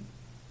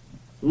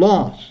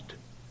 lost.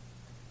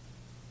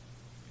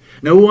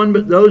 No one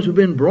but those who've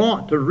been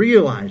brought to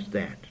realize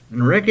that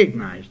and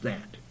recognize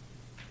that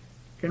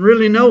can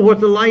really know what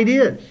the light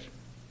is.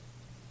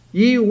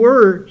 Ye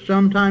were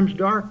sometimes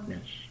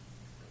darkness.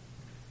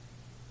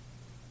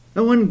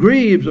 No one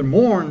grieves or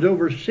mourns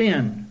over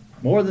sin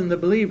more than the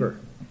believer.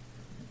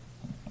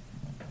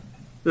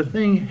 The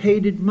thing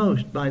hated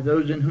most by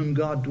those in whom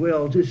God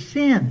dwells is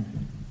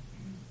sin.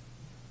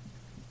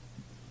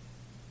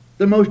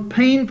 The most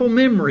painful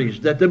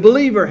memories that the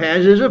believer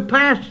has is of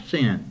past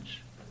sins.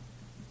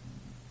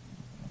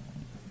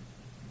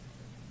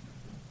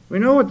 We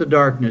know what the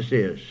darkness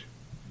is.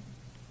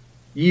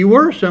 Ye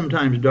were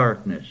sometimes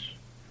darkness.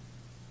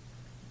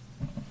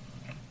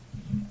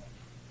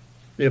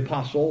 The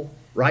apostle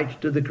writes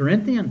to the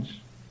Corinthians.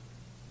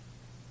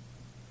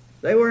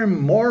 They were in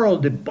moral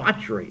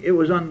debauchery. It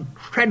was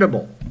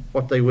incredible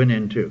what they went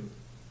into.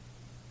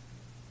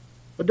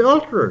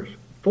 Adulterers,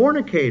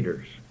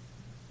 fornicators,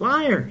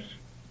 liars,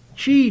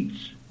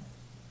 cheats.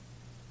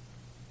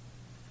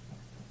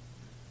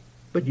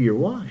 But you're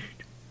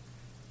washed.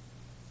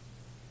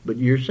 But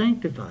you're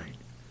sanctified.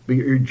 But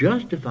you're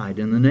justified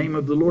in the name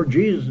of the Lord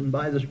Jesus and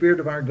by the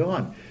Spirit of our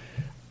God.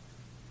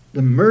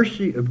 The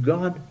mercy of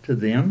God to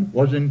them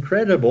was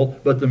incredible,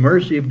 but the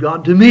mercy of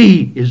God to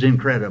me is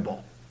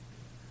incredible.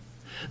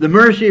 The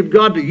mercy of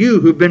God to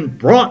you who've been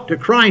brought to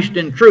Christ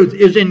in truth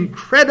is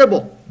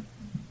incredible.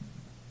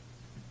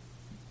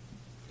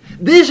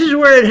 This is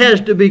where it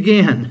has to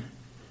begin.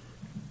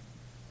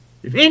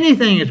 If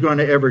anything is going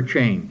to ever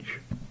change.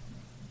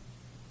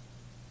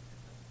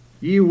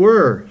 Ye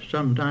were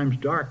sometimes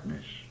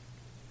darkness,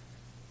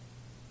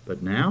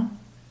 but now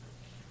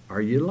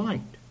are ye light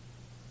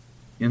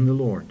in the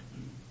Lord.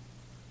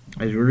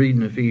 As we read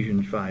in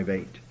Ephesians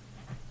 5:8.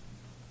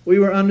 We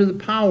were under the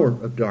power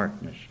of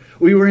darkness.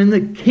 We were in the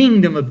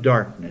kingdom of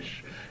darkness.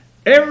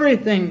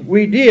 Everything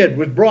we did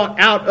was brought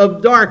out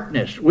of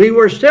darkness. We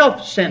were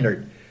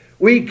self-centered.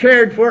 We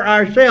cared for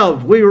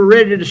ourselves. We were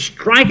ready to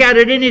strike out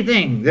at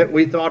anything that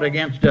we thought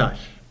against us.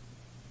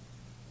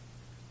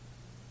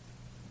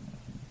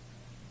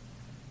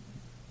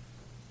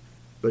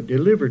 But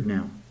delivered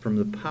now from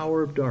the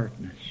power of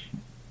darkness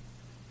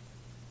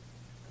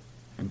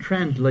and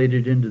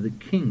translated into the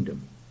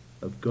kingdom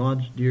of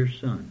God's dear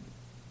Son.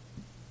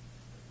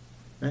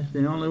 That's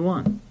the only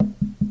one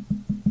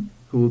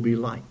who will be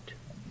light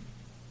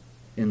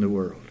in the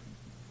world.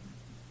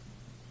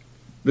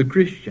 The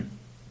Christian,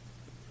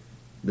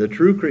 the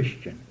true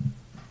Christian,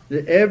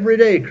 the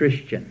everyday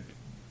Christian,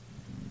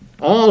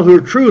 all who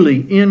are truly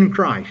in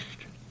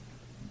Christ,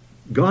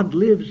 God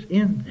lives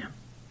in them.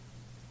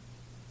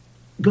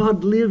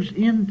 God lives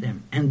in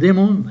them, and them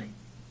only.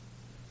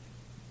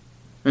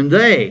 And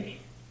they,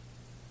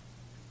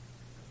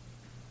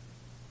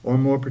 or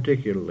more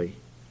particularly,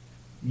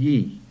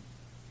 ye,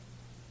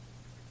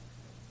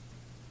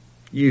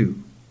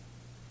 you,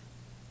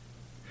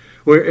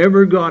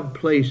 wherever God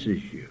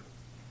places you,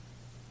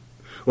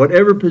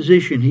 whatever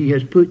position He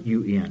has put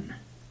you in,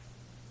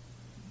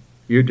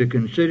 you're to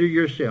consider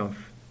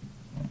yourself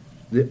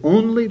the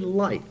only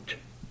light,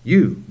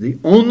 you, the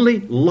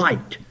only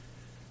light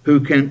who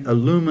can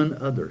illumine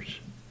others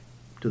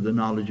to the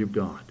knowledge of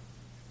God.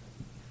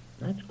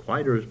 That's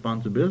quite a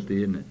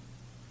responsibility, isn't it?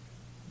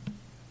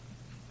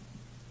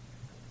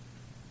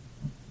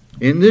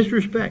 In this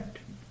respect,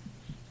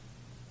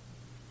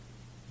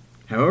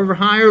 however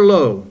high or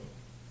low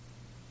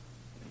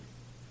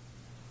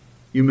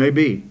you may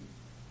be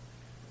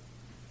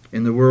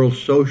in the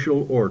world's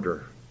social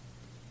order,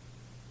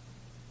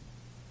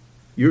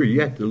 you're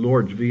yet the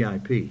Lord's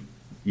VIP.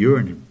 You're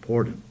an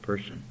important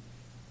person.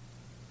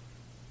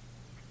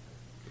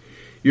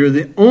 You're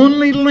the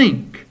only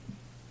link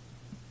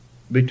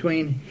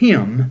between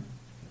Him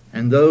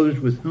and those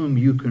with whom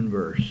you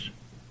converse.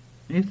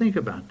 And you think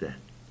about that.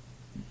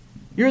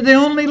 You're the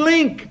only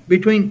link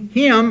between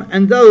Him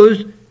and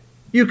those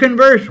you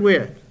converse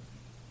with.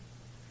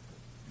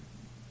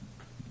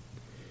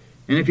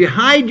 And if you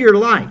hide your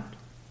light,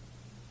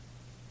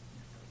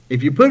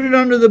 if you put it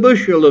under the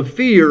bushel of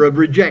fear of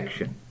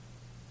rejection,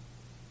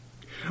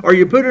 or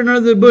you put it under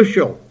the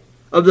bushel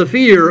of the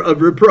fear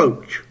of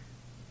reproach,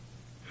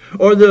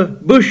 or the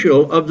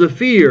bushel of the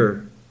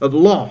fear of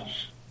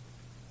loss,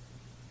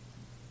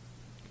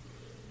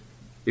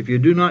 if you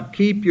do not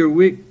keep your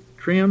wick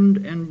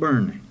trimmed and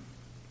burning,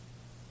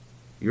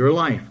 your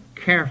life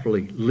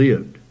carefully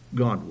lived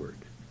Godward,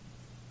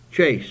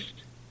 chaste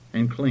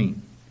and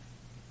clean,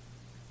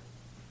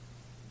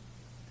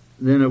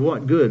 then of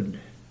what good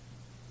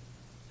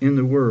in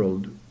the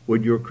world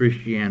would your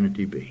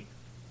Christianity be?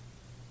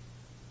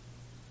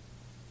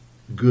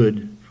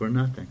 Good for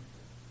nothing.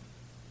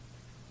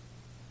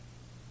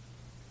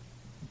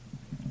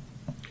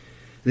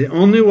 The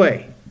only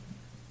way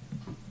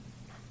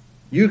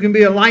you can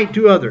be a light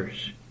to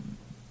others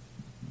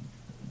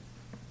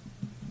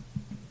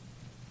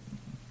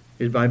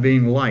is by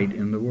being light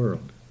in the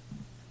world.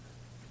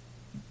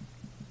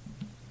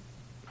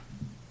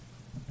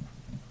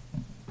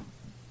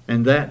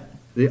 And that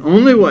the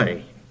only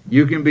way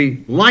you can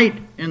be light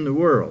in the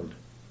world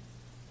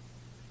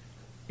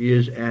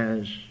is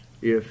as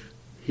if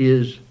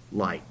His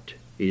light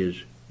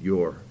is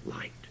your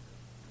light.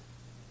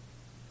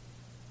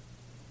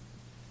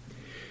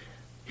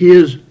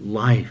 His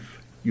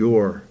life,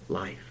 your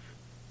life.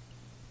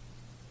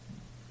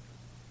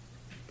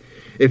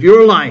 If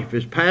your life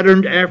is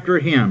patterned after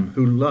Him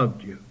who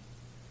loved you,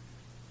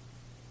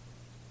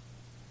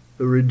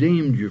 who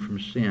redeemed you from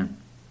sin,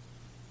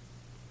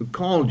 who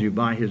called you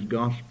by His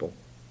gospel,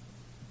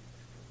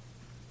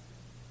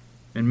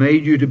 and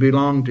made you to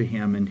belong to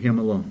Him and Him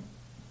alone,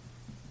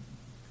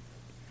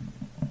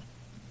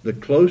 the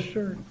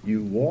closer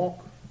you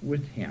walk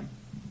with Him,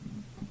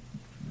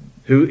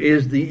 who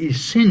is the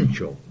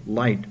essential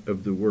light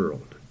of the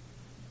world,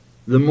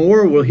 the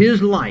more will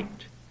His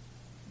light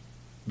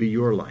be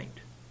your light.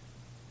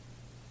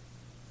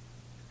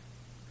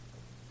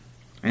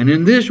 And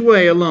in this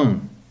way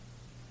alone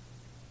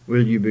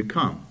will you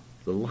become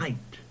the light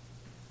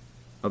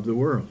of the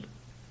world.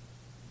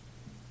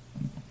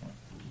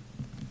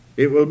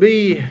 It will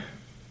be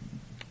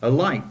a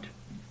light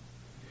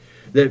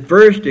that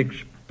first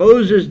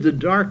exposes the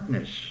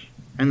darkness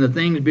and the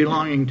things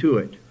belonging to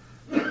it.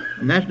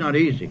 And that's not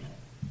easy.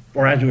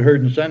 For as we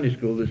heard in Sunday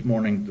school this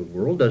morning, the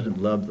world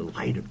doesn't love the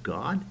light of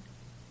God.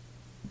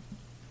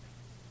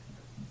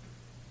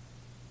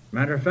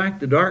 Matter of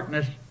fact, the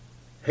darkness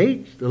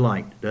hates the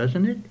light,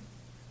 doesn't it?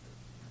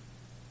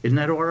 Isn't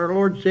that what our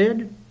Lord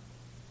said?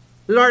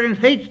 The darkness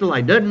hates the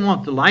light, doesn't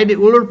want the light, it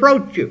will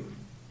reproach you.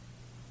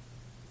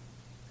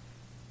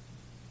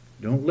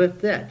 Don't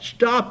let that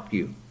stop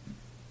you.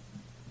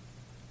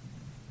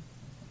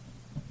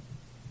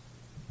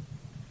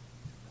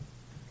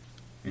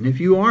 And if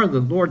you are the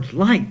Lord's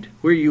light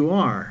where you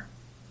are,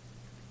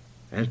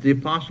 as the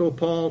Apostle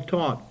Paul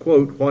taught,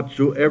 quote,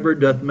 whatsoever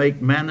doth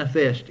make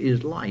manifest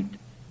is light,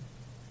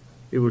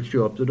 it will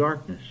show up the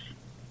darkness.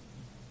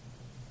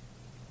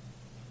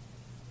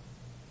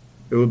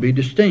 It will be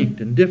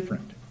distinct and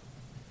different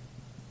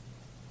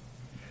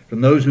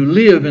from those who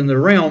live in the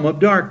realm of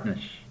darkness.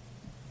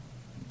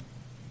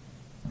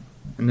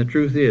 And the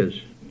truth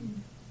is,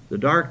 the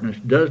darkness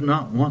does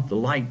not want the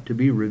light to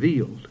be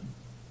revealed.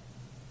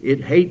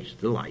 It hates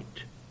the light.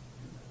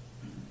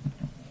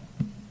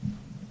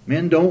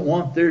 Men don't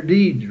want their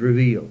deeds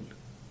revealed.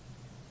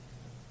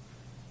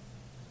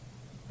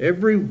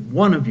 Every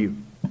one of you,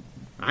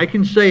 I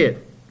can say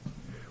it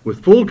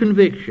with full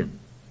conviction,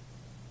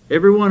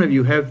 every one of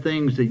you have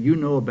things that you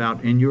know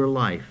about in your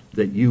life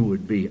that you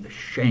would be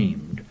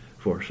ashamed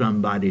for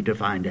somebody to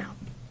find out.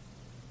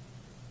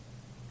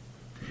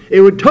 It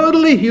would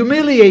totally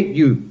humiliate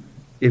you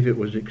if it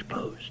was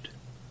exposed.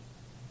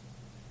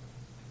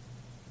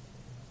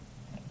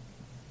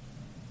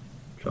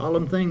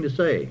 Solemn thing to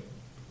say.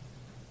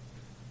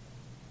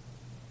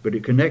 But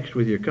it connects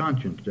with your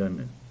conscience, doesn't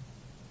it?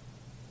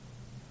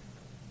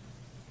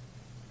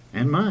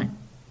 And mine.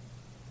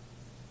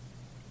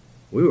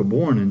 We were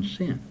born in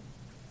sin.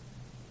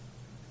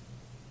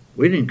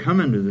 We didn't come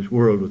into this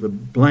world with a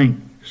blank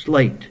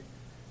slate.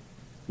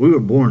 We were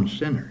born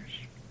sinners.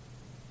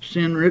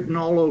 Sin written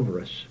all over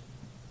us.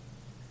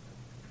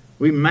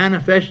 We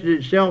manifested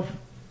itself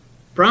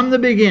from the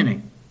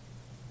beginning.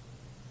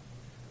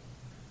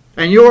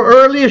 And your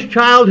earliest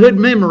childhood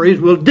memories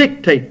will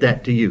dictate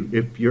that to you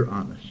if you're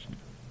honest.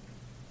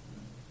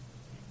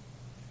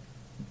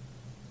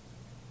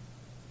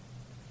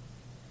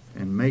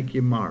 And make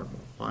you marvel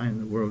why in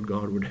the world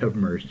God would have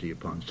mercy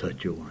upon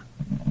such a one.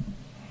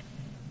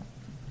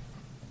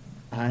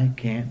 I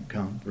can't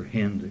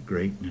comprehend the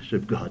greatness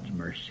of God's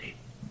mercy.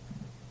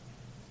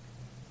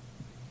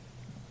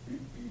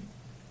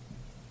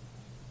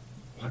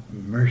 What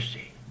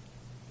mercy.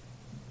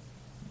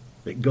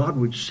 That God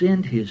would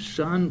send His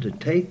Son to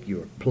take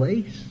your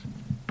place.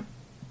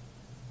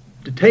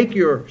 To take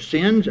your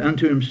sins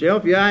unto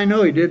Himself. Yeah, I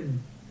know He did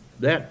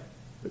that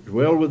as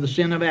well with the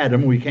sin of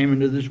Adam we came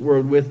into this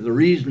world with, the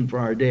reason for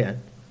our death.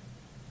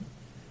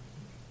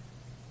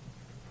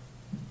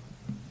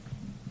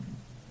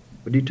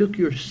 But He took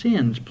your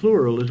sins,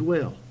 plural, as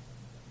well.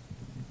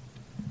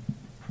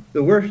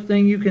 The worst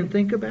thing you can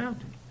think about,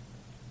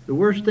 the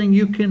worst thing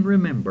you can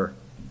remember,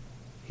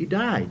 He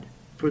died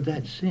for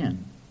that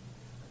sin.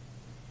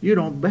 You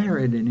don't bear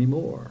it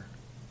anymore.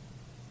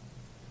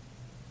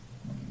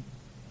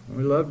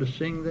 We love to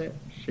sing that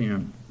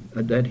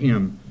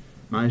hymn,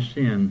 my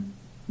sin,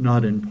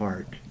 not in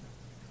part,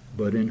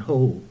 but in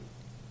whole,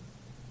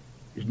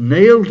 is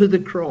nailed to the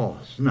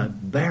cross, and I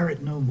bear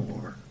it no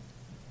more.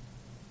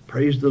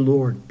 Praise the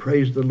Lord,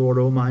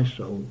 O my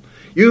soul.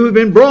 You have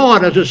been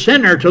brought as a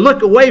sinner to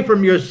look away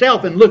from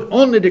yourself and look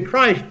only to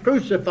Christ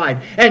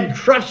crucified and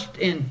trust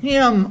in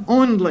Him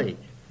only.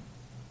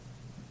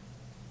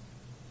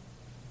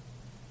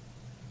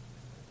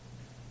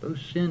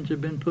 Those sins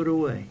have been put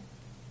away.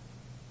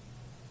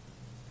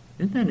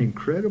 Isn't that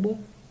incredible?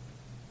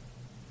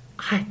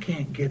 I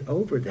can't get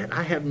over that.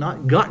 I have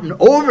not gotten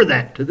over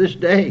that to this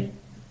day.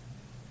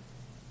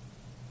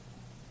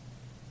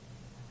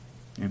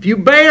 If you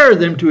bear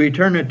them to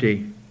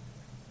eternity,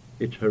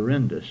 it's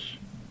horrendous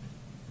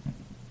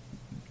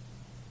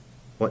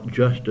what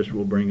justice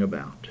will bring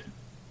about.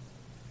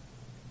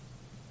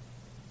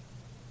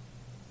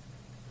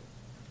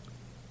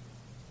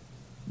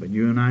 But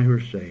you and I who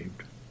are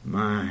saved,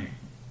 my,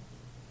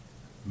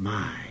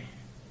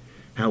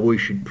 how we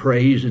should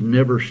praise and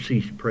never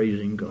cease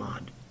praising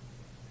God.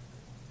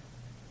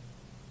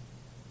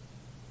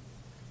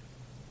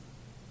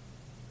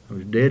 I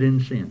was dead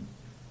in sin.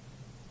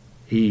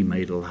 He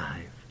made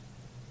alive.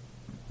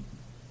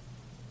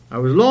 I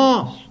was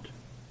lost.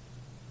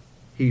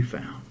 He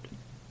found.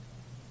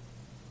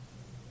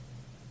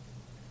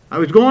 I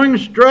was going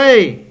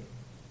astray.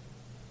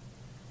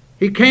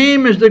 He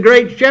came as the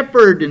great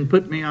shepherd and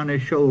put me on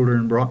His shoulder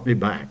and brought me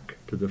back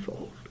to the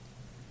fold.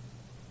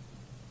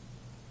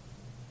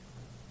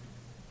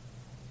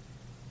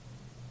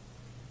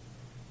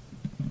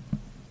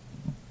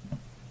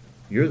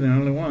 You're the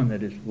only one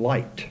that is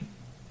light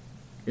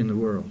in the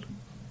world.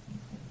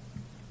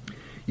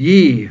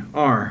 Ye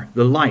are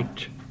the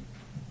light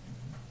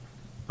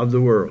of the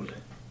world.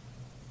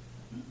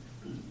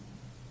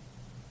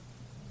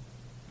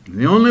 And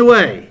the only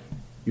way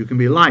you can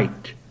be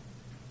light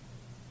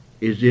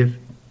is if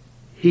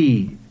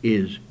He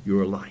is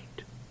your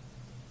light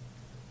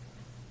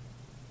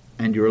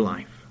and your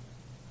life.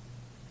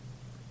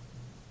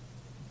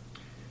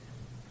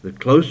 The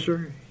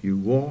closer you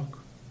walk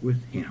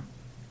with Him,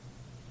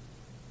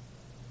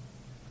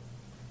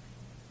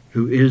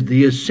 who is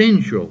the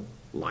essential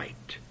light,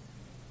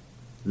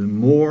 the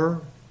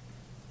more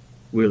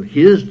will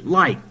His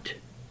light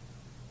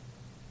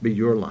be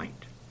your light.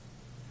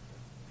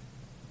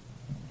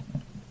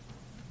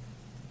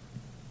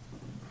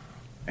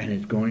 And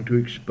it's going to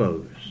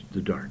expose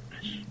the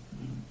darkness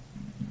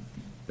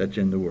that's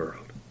in the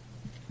world.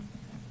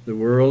 The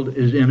world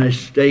is in a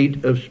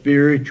state of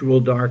spiritual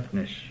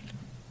darkness,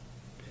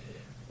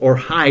 or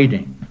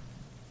hiding,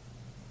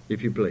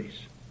 if you please.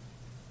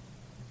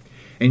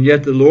 And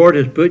yet the Lord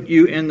has put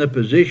you in the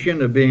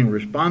position of being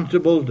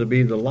responsible to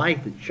be the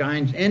light that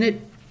shines in it,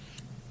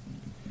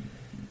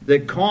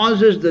 that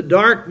causes the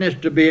darkness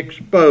to be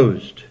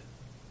exposed.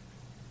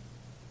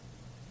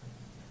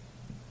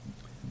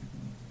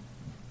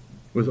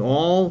 With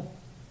all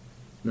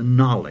the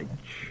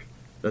knowledge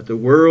that the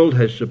world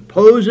has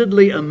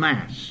supposedly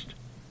amassed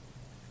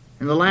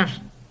in the last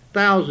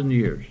 1,000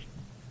 years,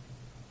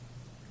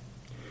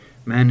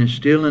 man is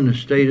still in a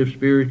state of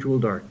spiritual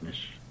darkness.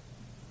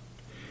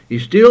 He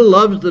still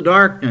loves the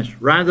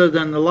darkness rather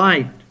than the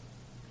light.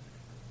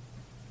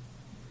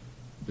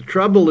 The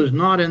trouble is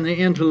not in the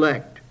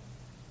intellect.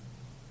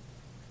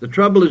 The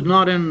trouble is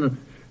not in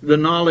the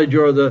knowledge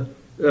or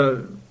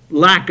the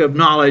lack of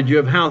knowledge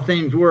of how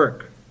things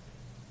work.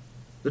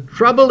 The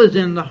trouble is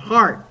in the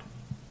heart.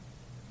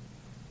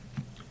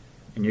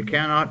 And you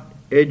cannot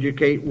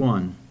educate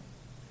one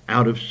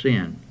out of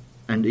sin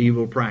and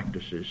evil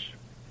practices.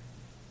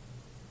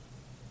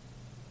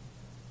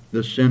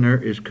 The sinner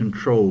is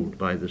controlled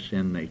by the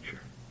sin nature.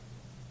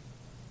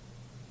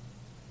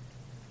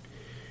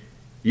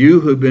 You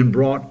who have been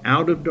brought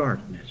out of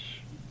darkness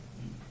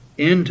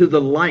into the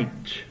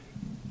light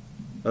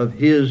of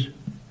His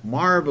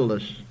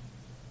marvelous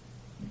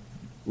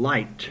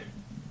light,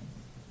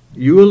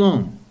 you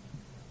alone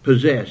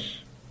possess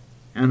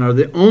and are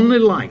the only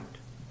light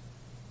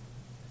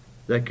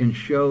that can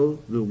show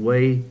the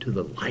way to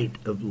the light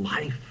of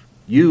life.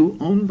 You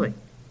only.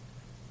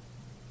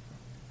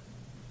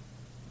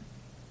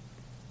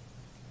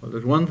 Well,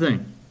 there's one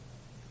thing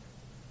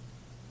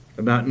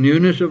about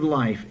newness of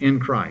life in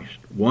Christ.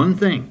 One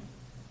thing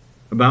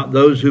about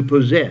those who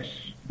possess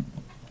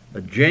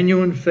a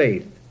genuine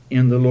faith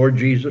in the Lord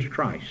Jesus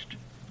Christ,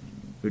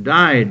 who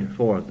died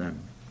for them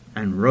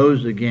and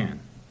rose again.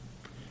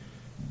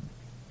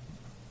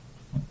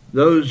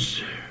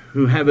 Those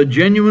who have a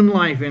genuine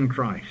life in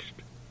Christ,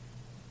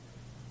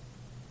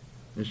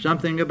 there's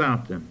something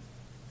about them.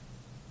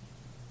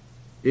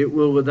 It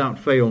will without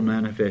fail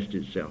manifest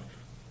itself.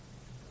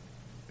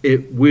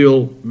 It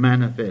will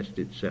manifest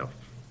itself.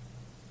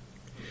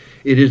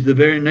 It is the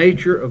very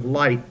nature of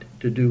light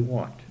to do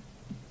what?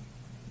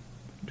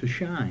 To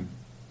shine.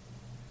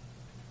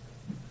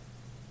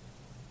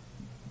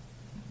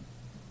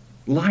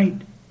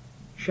 Light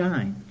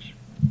shines.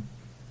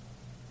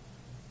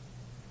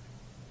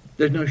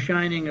 There's no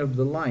shining of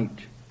the light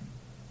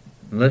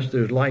unless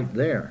there's light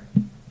there.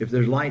 If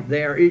there's light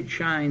there, it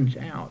shines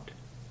out.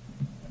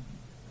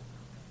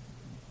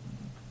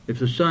 If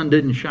the sun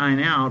didn't shine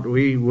out,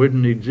 we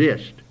wouldn't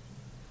exist.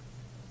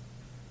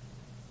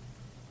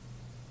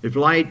 If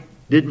light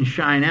didn't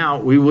shine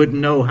out, we wouldn't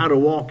know how to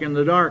walk in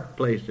the dark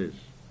places.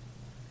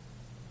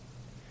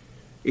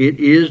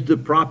 It is the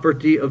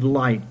property of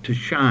light to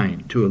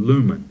shine, to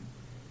illumine.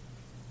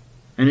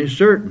 And it's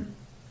certain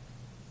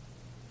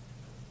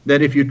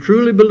that if you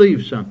truly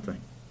believe something,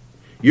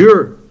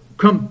 you're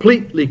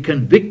completely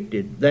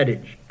convicted that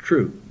it's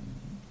true.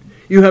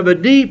 You have a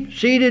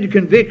deep-seated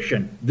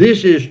conviction.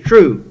 This is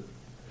true.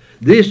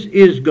 This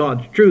is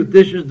God's truth.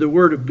 This is the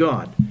Word of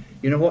God.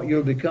 You know what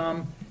you'll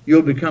become?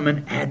 You'll become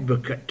an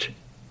advocate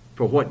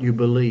for what you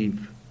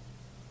believe,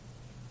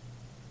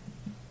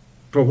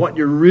 for what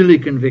you're really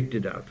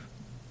convicted of.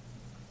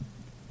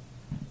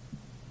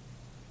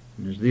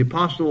 And as the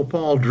Apostle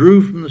Paul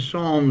drew from the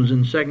Psalms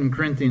in 2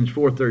 Corinthians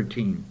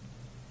 4:13,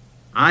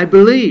 I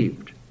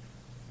believed,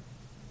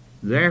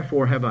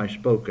 therefore have I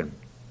spoken.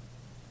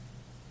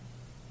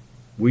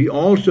 We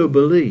also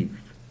believe,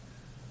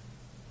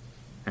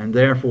 and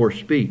therefore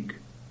speak.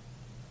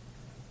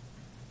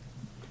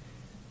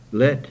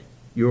 Let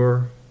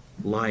your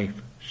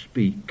life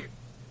speak.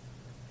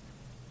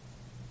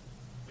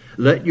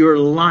 Let your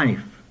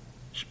life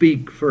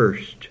speak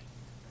first.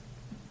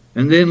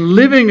 And then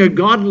living a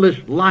godless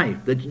life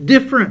that's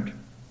different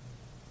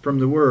from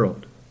the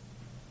world,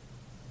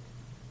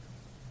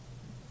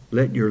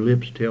 let your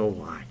lips tell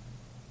why.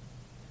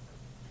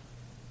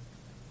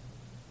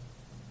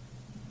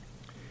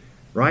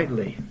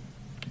 Rightly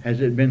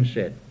has it been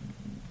said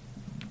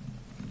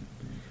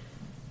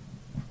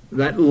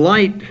that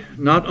light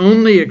not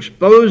only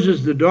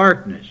exposes the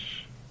darkness,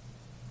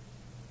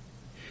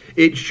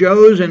 it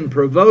shows and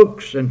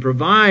provokes and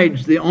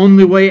provides the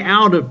only way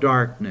out of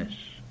darkness.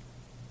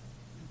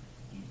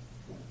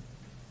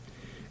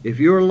 If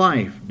your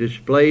life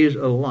displays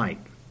a light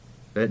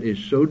that is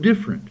so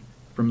different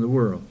from the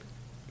world,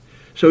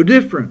 so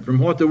different from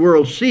what the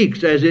world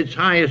seeks as its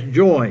highest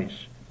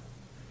joys,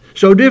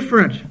 so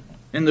different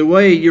in the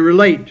way you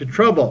relate to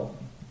trouble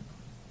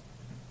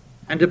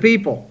and to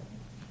people,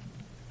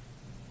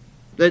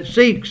 that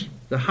seeks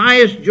the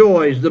highest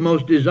joys, the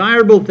most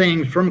desirable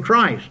things from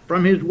Christ,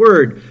 from His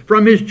Word,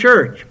 from His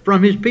church,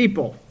 from His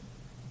people,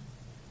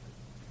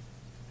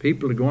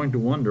 people are going to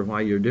wonder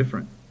why you're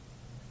different.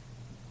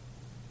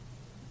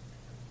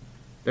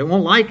 They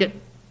won't like it,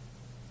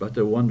 but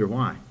they'll wonder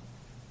why.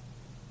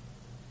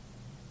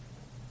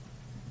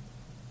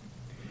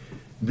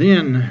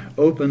 Then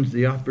opens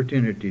the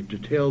opportunity to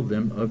tell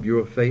them of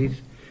your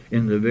faith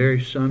in the very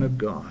Son of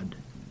God,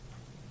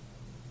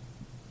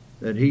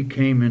 that He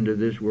came into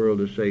this world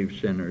to save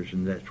sinners,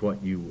 and that's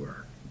what you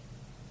were.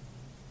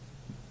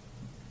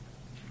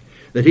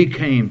 That He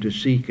came to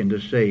seek and to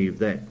save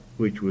that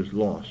which was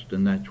lost,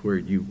 and that's where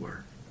you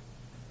were.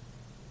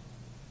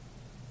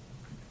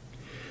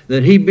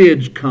 That He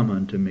bids, come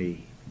unto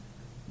me,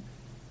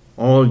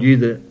 all you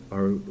that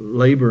are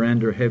labor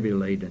and are heavy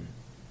laden,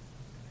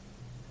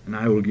 and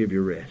I will give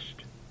you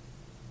rest.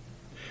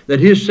 That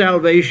His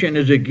salvation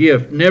is a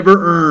gift, never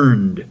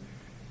earned,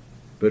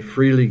 but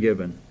freely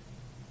given.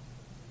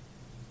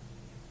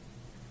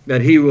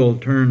 That He will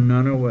turn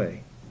none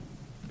away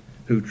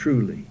who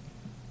truly,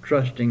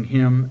 trusting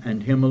Him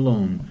and Him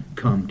alone,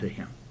 come to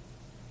Him.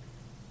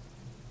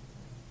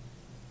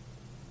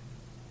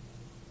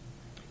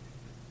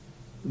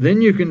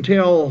 Then you can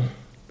tell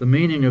the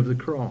meaning of the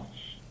cross.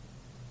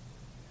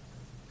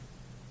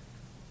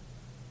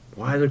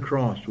 Why the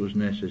cross was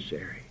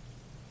necessary.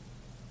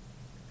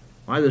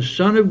 Why the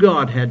Son of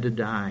God had to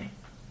die.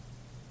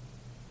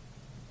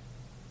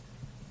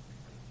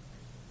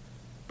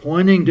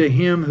 Pointing to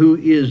Him who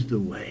is the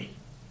way.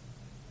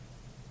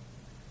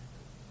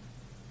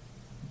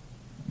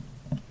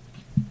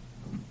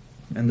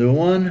 And the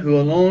one who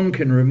alone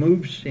can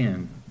remove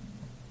sin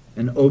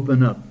and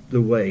open up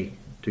the way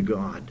to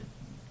God.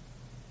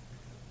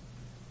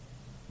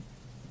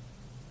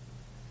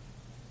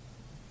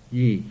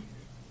 Ye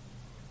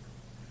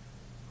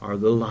are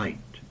the light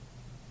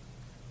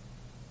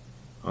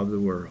of the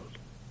world.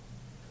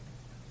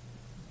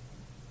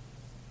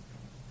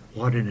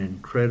 What an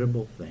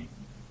incredible thing.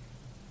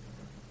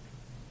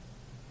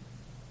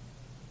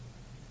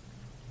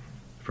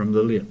 From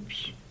the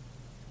lips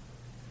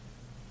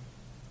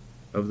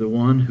of the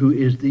one who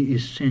is the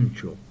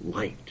essential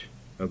light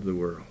of the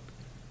world.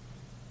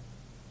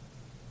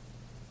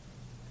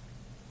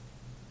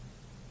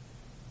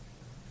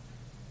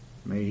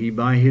 May He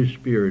by His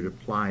Spirit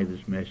apply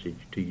this message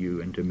to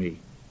you and to me,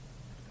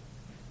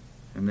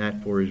 and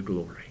that for His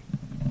glory.